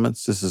and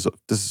comments. This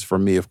is for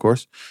me, of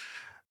course.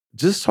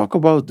 Just talk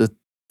about the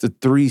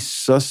three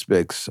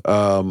suspects.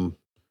 Who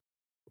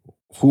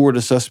were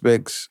the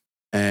suspects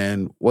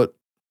and what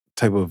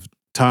type of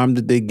time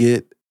did they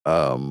get?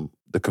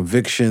 The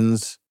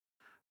convictions,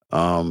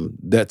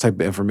 that type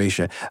of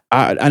information.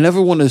 I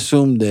never want to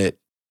assume that,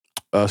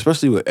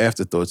 especially with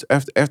afterthoughts.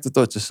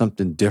 Afterthoughts is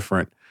something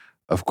different,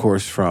 of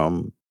course,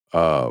 from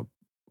the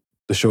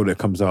show that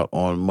comes out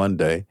on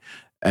Monday.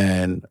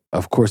 And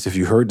of course, if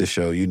you heard the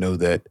show, you know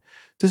that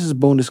this is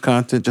bonus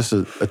content, just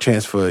a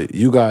chance for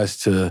you guys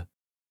to,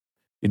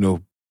 you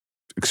know,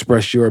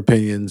 express your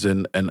opinions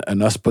and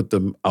us put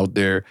them out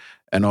there,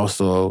 and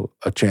also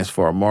a chance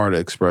for Amar to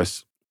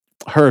express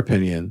her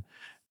opinion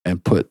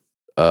and put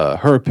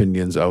her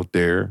opinions out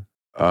there.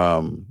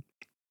 Um,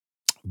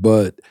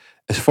 but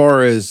as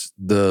far as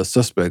the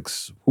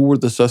suspects, who were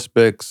the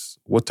suspects?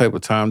 What type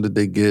of time did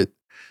they get?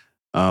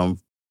 Um,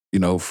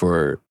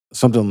 for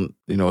something,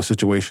 a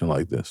situation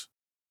like this.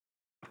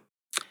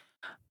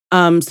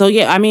 So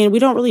yeah, I mean, we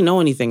don't really know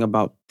anything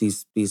about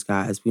these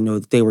guys. We know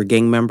that they were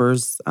gang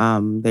members.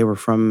 They were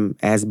from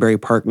Asbury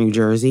Park, New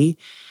Jersey.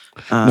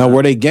 Now, Uh,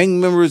 were they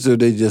gang members or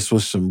they just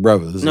was some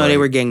brothers? no, they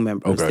were Like, gang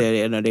members.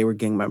 okay, They were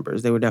gang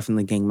members. They were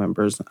definitely gang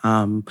members.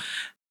 And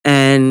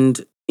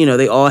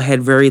they all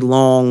had very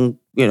long,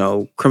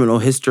 criminal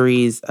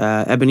histories.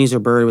 Ebenezer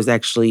Bird was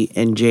actually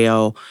in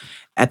jail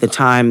at the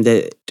time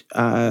that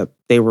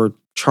they were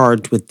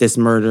charged with this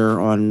murder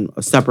on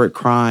a separate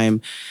crime.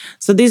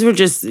 So these were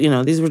just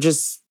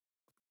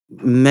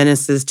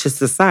menaces to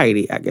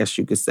society, I guess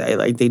you could say.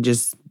 Like they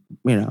just,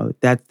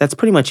 that's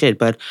pretty much it.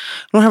 But I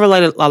don't have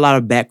a lot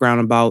of background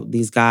about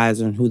these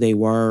guys and who they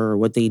were or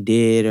what they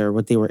did or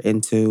what they were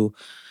into.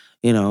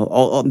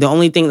 The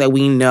only thing that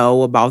we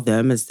know about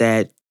them is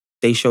that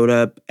they showed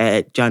up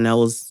at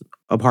Jonelle's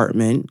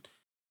apartment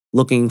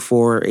looking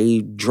for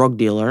a drug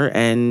dealer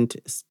and,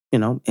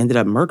 ended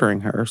up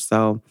murdering her.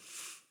 So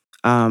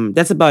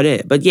that's about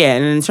it. But yeah,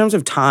 and in terms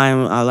of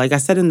time, like I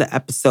said in the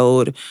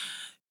episode,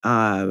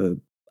 uh,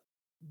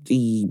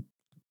 the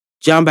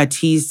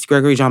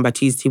Gregory John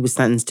Baptiste, he was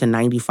sentenced to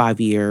 95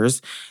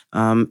 years.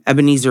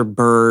 Ebenezer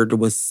Bird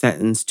was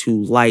sentenced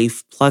to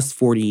life plus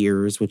 40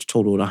 years, which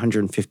totaled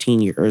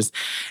 115 years.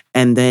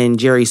 And then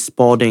Jerry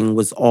Spalding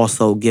was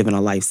also given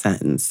a life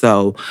sentence.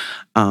 So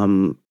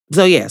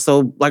yeah,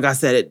 so like I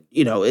said,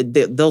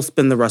 they'll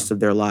spend the rest of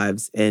their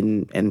lives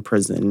in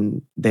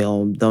prison.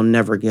 They'll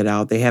never get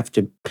out. They have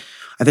to.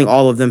 I think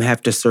all of them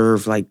have to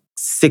serve like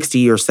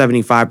 60 or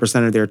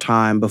 75% of their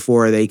time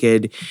before they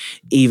could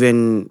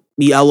even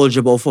be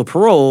eligible for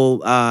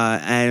parole.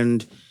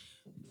 And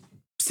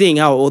seeing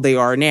how old they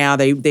are now,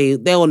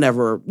 they'll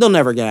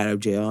never get out of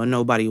jail, and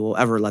nobody will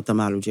ever let them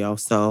out of jail.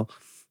 So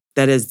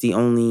that is the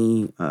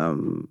only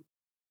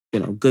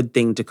good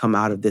thing to come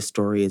out of this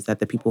story, is that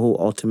the people who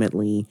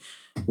ultimately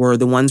were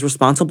the ones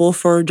responsible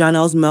for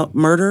Jonelle's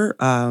murder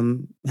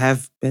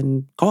have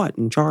been caught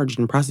and charged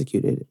and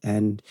prosecuted.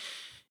 And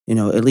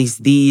at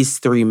least these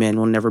three men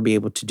will never be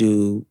able to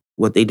do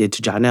what they did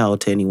to Jonelle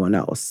to anyone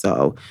else.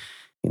 So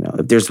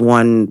if there's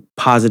one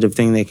positive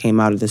thing that came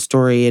out of this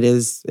story, it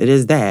is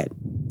that.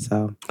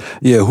 So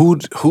yeah,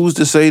 who's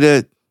to say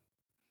that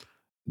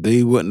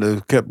they wouldn't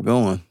have kept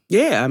going?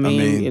 yeah, I I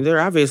mean, mean,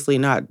 they're obviously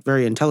not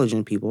very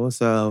intelligent people.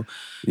 So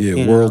yeah,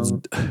 you world's know,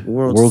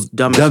 world's world's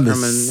dumbest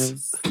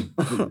dumbest.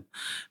 criminals.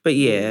 But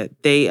yeah,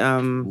 they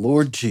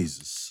Lord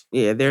Jesus.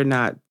 yeah,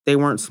 they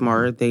weren't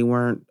smart. They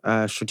weren't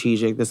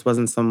strategic. This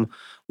wasn't some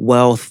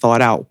well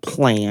thought out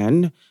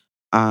plan.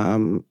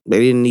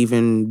 They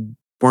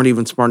weren't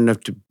even smart enough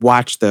to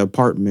watch the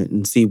apartment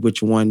and see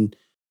which one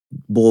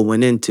Bull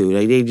went into.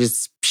 Like they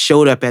just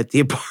showed up at the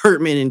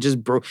apartment and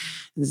just broke.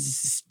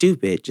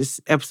 Stupid, just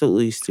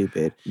absolutely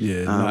stupid.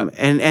 Yeah, not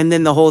And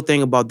then the whole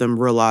thing about them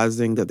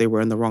realizing that they were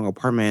in the wrong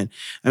apartment.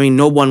 I mean,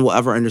 no one will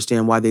ever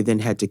understand why they then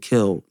had to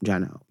kill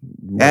Jonelle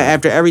right.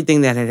 after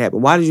everything that had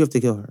happened. Why did you have to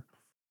kill her?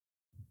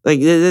 Like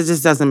it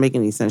just doesn't make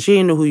any sense. She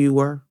didn't know who you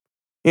were.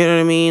 You know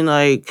what I mean?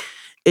 Like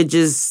it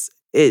just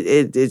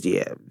it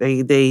yeah.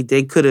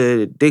 They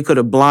could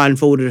have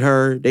blindfolded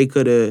her. They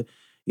could have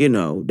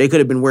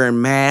been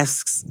wearing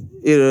masks.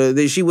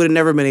 She would have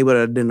never been able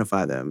to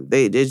identify them.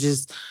 It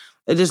just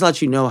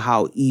lets you know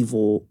how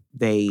evil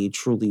they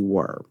truly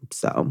were.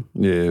 So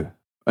Yeah,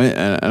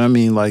 and I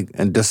mean, like,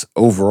 and just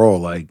overall,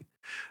 like,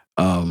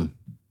 um,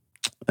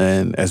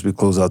 and as we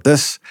close out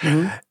this,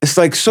 mhm. it's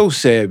like so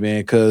sad,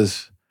 man,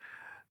 because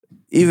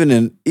even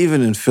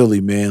in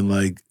Philly, man,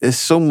 like, it's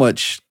so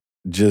much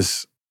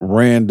just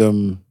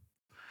random.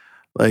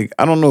 Like,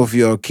 I don't know if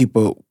y'all keep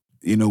up,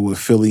 with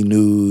Philly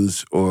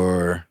news,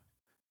 or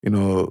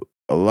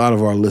a lot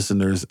of our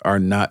listeners are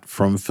not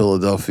from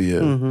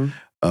Philadelphia, Mhm.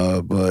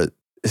 but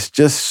it's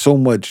just so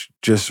much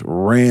just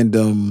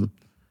random,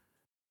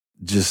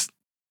 just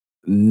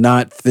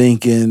not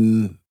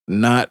thinking,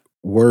 not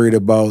worried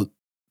about,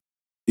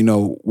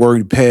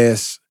 worried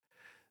past,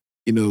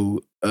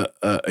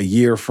 a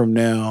year from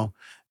now.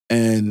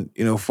 And,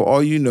 for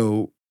all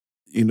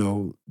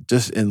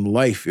just in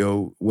life,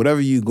 whatever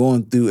you're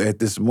going through at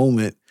this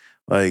moment,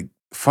 like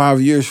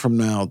 5 years from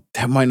now,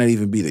 that might not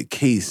even be the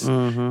case.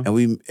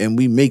 Mhm. And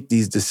we make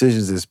these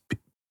decisions as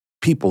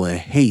people in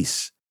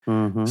haste.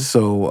 Mhm.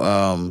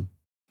 So,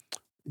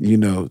 you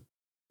know,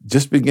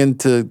 just begin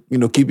to,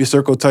 keep your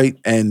circle tight.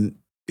 And,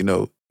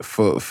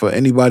 for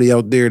anybody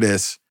out there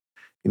that's,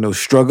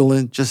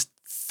 struggling, just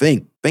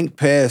think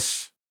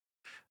past,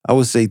 I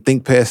would say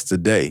think past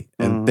today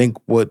and Mhm. think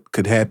what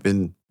could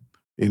happen,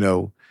 you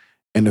know,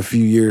 in a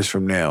few years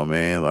from now,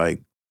 man.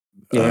 Like,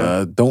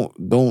 Yeah. don't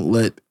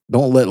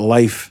let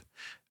life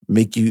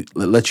let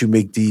you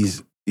make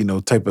these,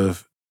 type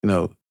of,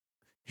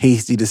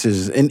 hasty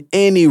decisions in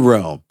any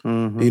realm.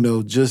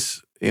 Mm-hmm.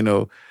 Just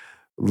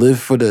live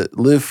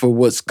for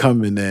what's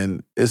coming.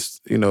 And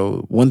it's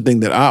one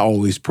thing that I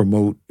always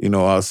promote.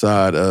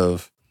 Outside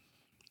of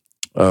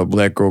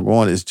Black Girl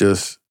Gone is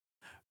just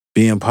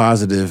being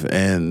positive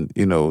and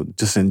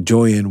just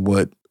enjoying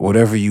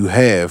whatever you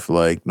have.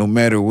 Like no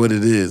matter what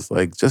it is,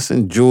 like just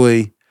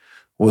enjoy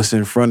what's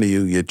in front of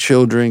you. Your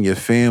children, your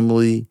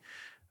family,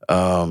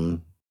 your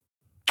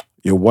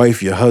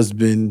wife, your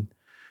husband,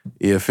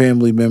 your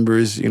family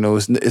members.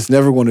 It's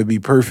never going to be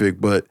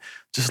perfect, but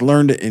just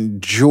learn to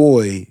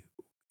enjoy,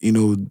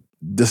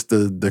 just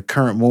the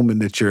current moment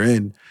that you're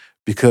in,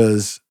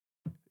 because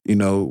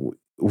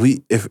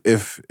we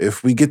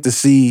if we get to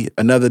see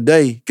another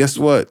day, guess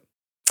what?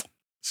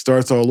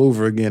 Starts all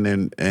over again,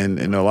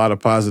 and a lot of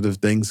positive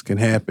things can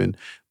happen,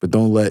 but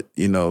don't let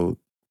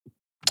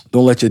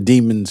your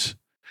demons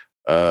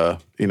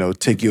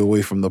take you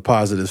away from the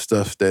positive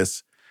stuff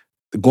that's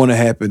going to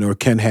happen or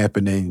can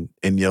happen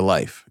in your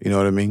life. You know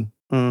what I mean?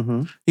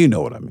 Mm-hmm. You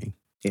know what I mean?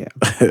 Yeah.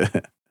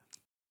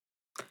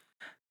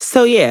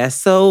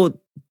 So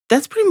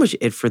that's pretty much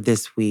it for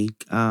this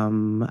week.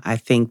 I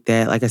think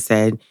that, like I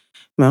said,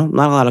 not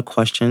a lot of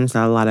questions,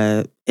 not a lot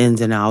of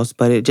ins and outs,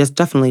 but it just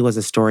definitely was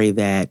a story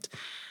that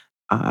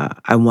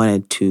I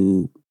wanted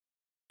to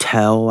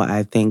tell.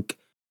 I think,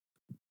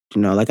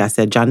 like I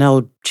said,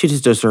 Jonelle, she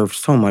just deserved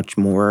so much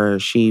more.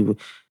 She,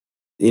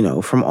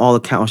 from all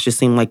accounts, just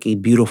seemed like a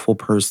beautiful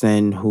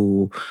person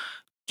who,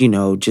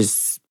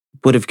 just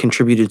would have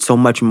contributed so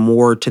much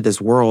more to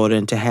this world,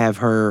 and to have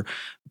her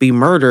be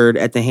murdered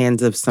at the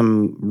hands of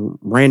some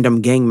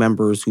random gang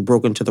members who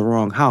broke into the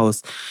wrong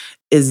house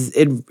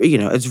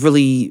it's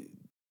really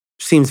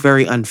seems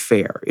very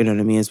unfair. You know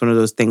what I mean? It's one of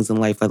those things in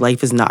life. Like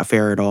life is not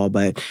fair at all,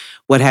 but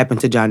what happened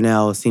to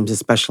Jonelle seems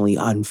especially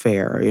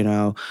unfair,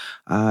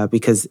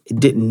 because it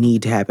didn't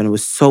need to happen. It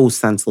was so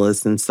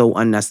senseless and so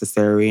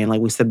unnecessary. And like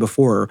we said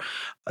before,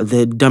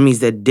 the dummies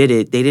that did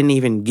it, they didn't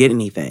even get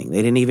anything.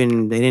 They didn't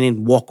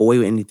even walk away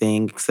with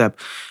anything except,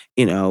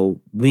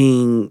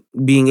 being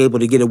able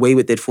to get away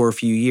with it for a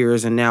few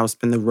years and now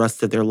spend the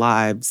rest of their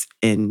lives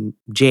in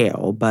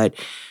jail. But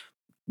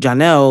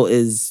Jonelle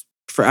is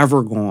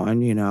forever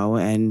gone,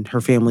 and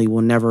her family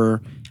will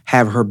never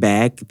have her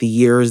back. The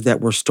years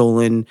that were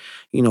stolen,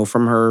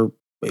 from her,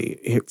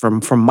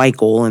 from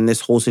Michael and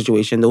this whole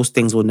situation, those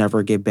things will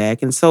never get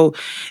back. And so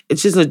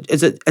it's just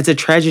it's a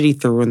tragedy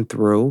through and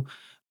through.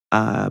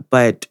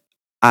 But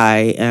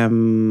I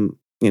am,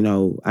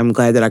 I'm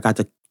glad that I got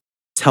to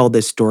tell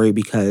this story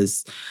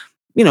because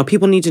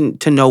people need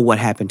to know what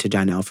happened to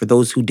Jonelle. For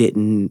those who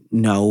don't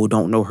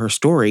know her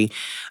story,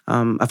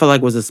 I felt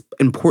like it was an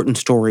important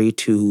story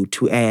to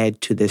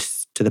add to the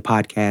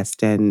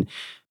podcast and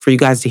for you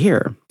guys to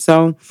hear.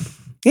 So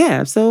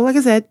yeah, so like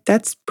I said,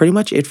 that's pretty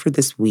much it for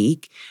this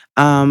week.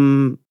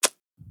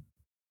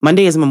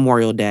 Monday is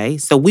Memorial Day,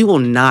 so we will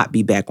not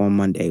be back on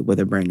Monday with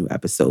a brand new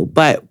episode.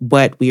 But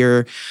what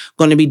we're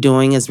going to be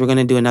doing is we're going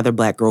to do another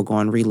Black Girl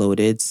Gone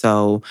Reloaded.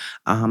 So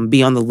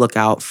be on the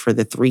lookout for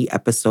the 3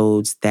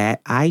 episodes that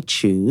I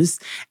choose.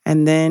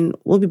 And then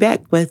we'll be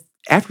back with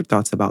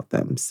afterthoughts about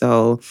them.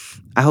 So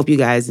I hope you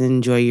guys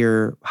enjoy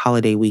your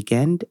holiday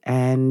weekend.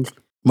 And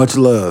much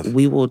love.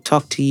 We will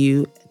talk to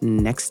you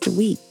next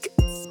week.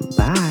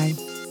 Bye.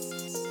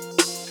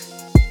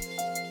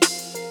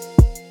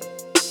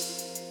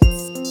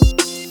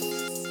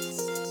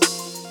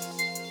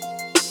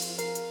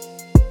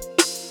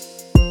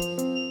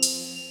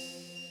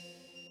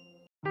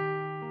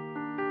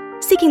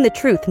 Seeking the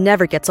truth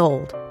never gets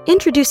old.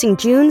 Introducing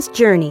June's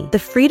Journey, the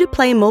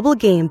free-to-play mobile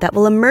game that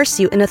will immerse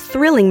you in a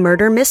thrilling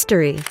murder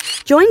mystery.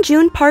 Join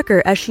June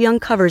Parker as she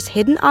uncovers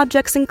hidden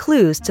objects and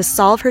clues to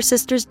solve her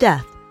sister's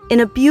death in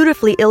a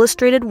beautifully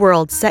illustrated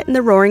world set in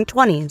the Roaring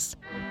 '20s.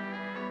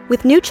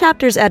 With new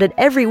chapters added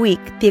every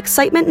week, the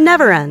excitement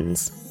never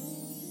ends.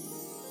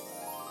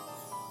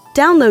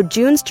 Download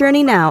June's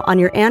Journey now on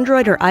your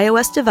Android or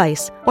iOS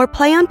device, or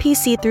play on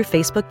PC through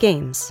Facebook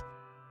Games.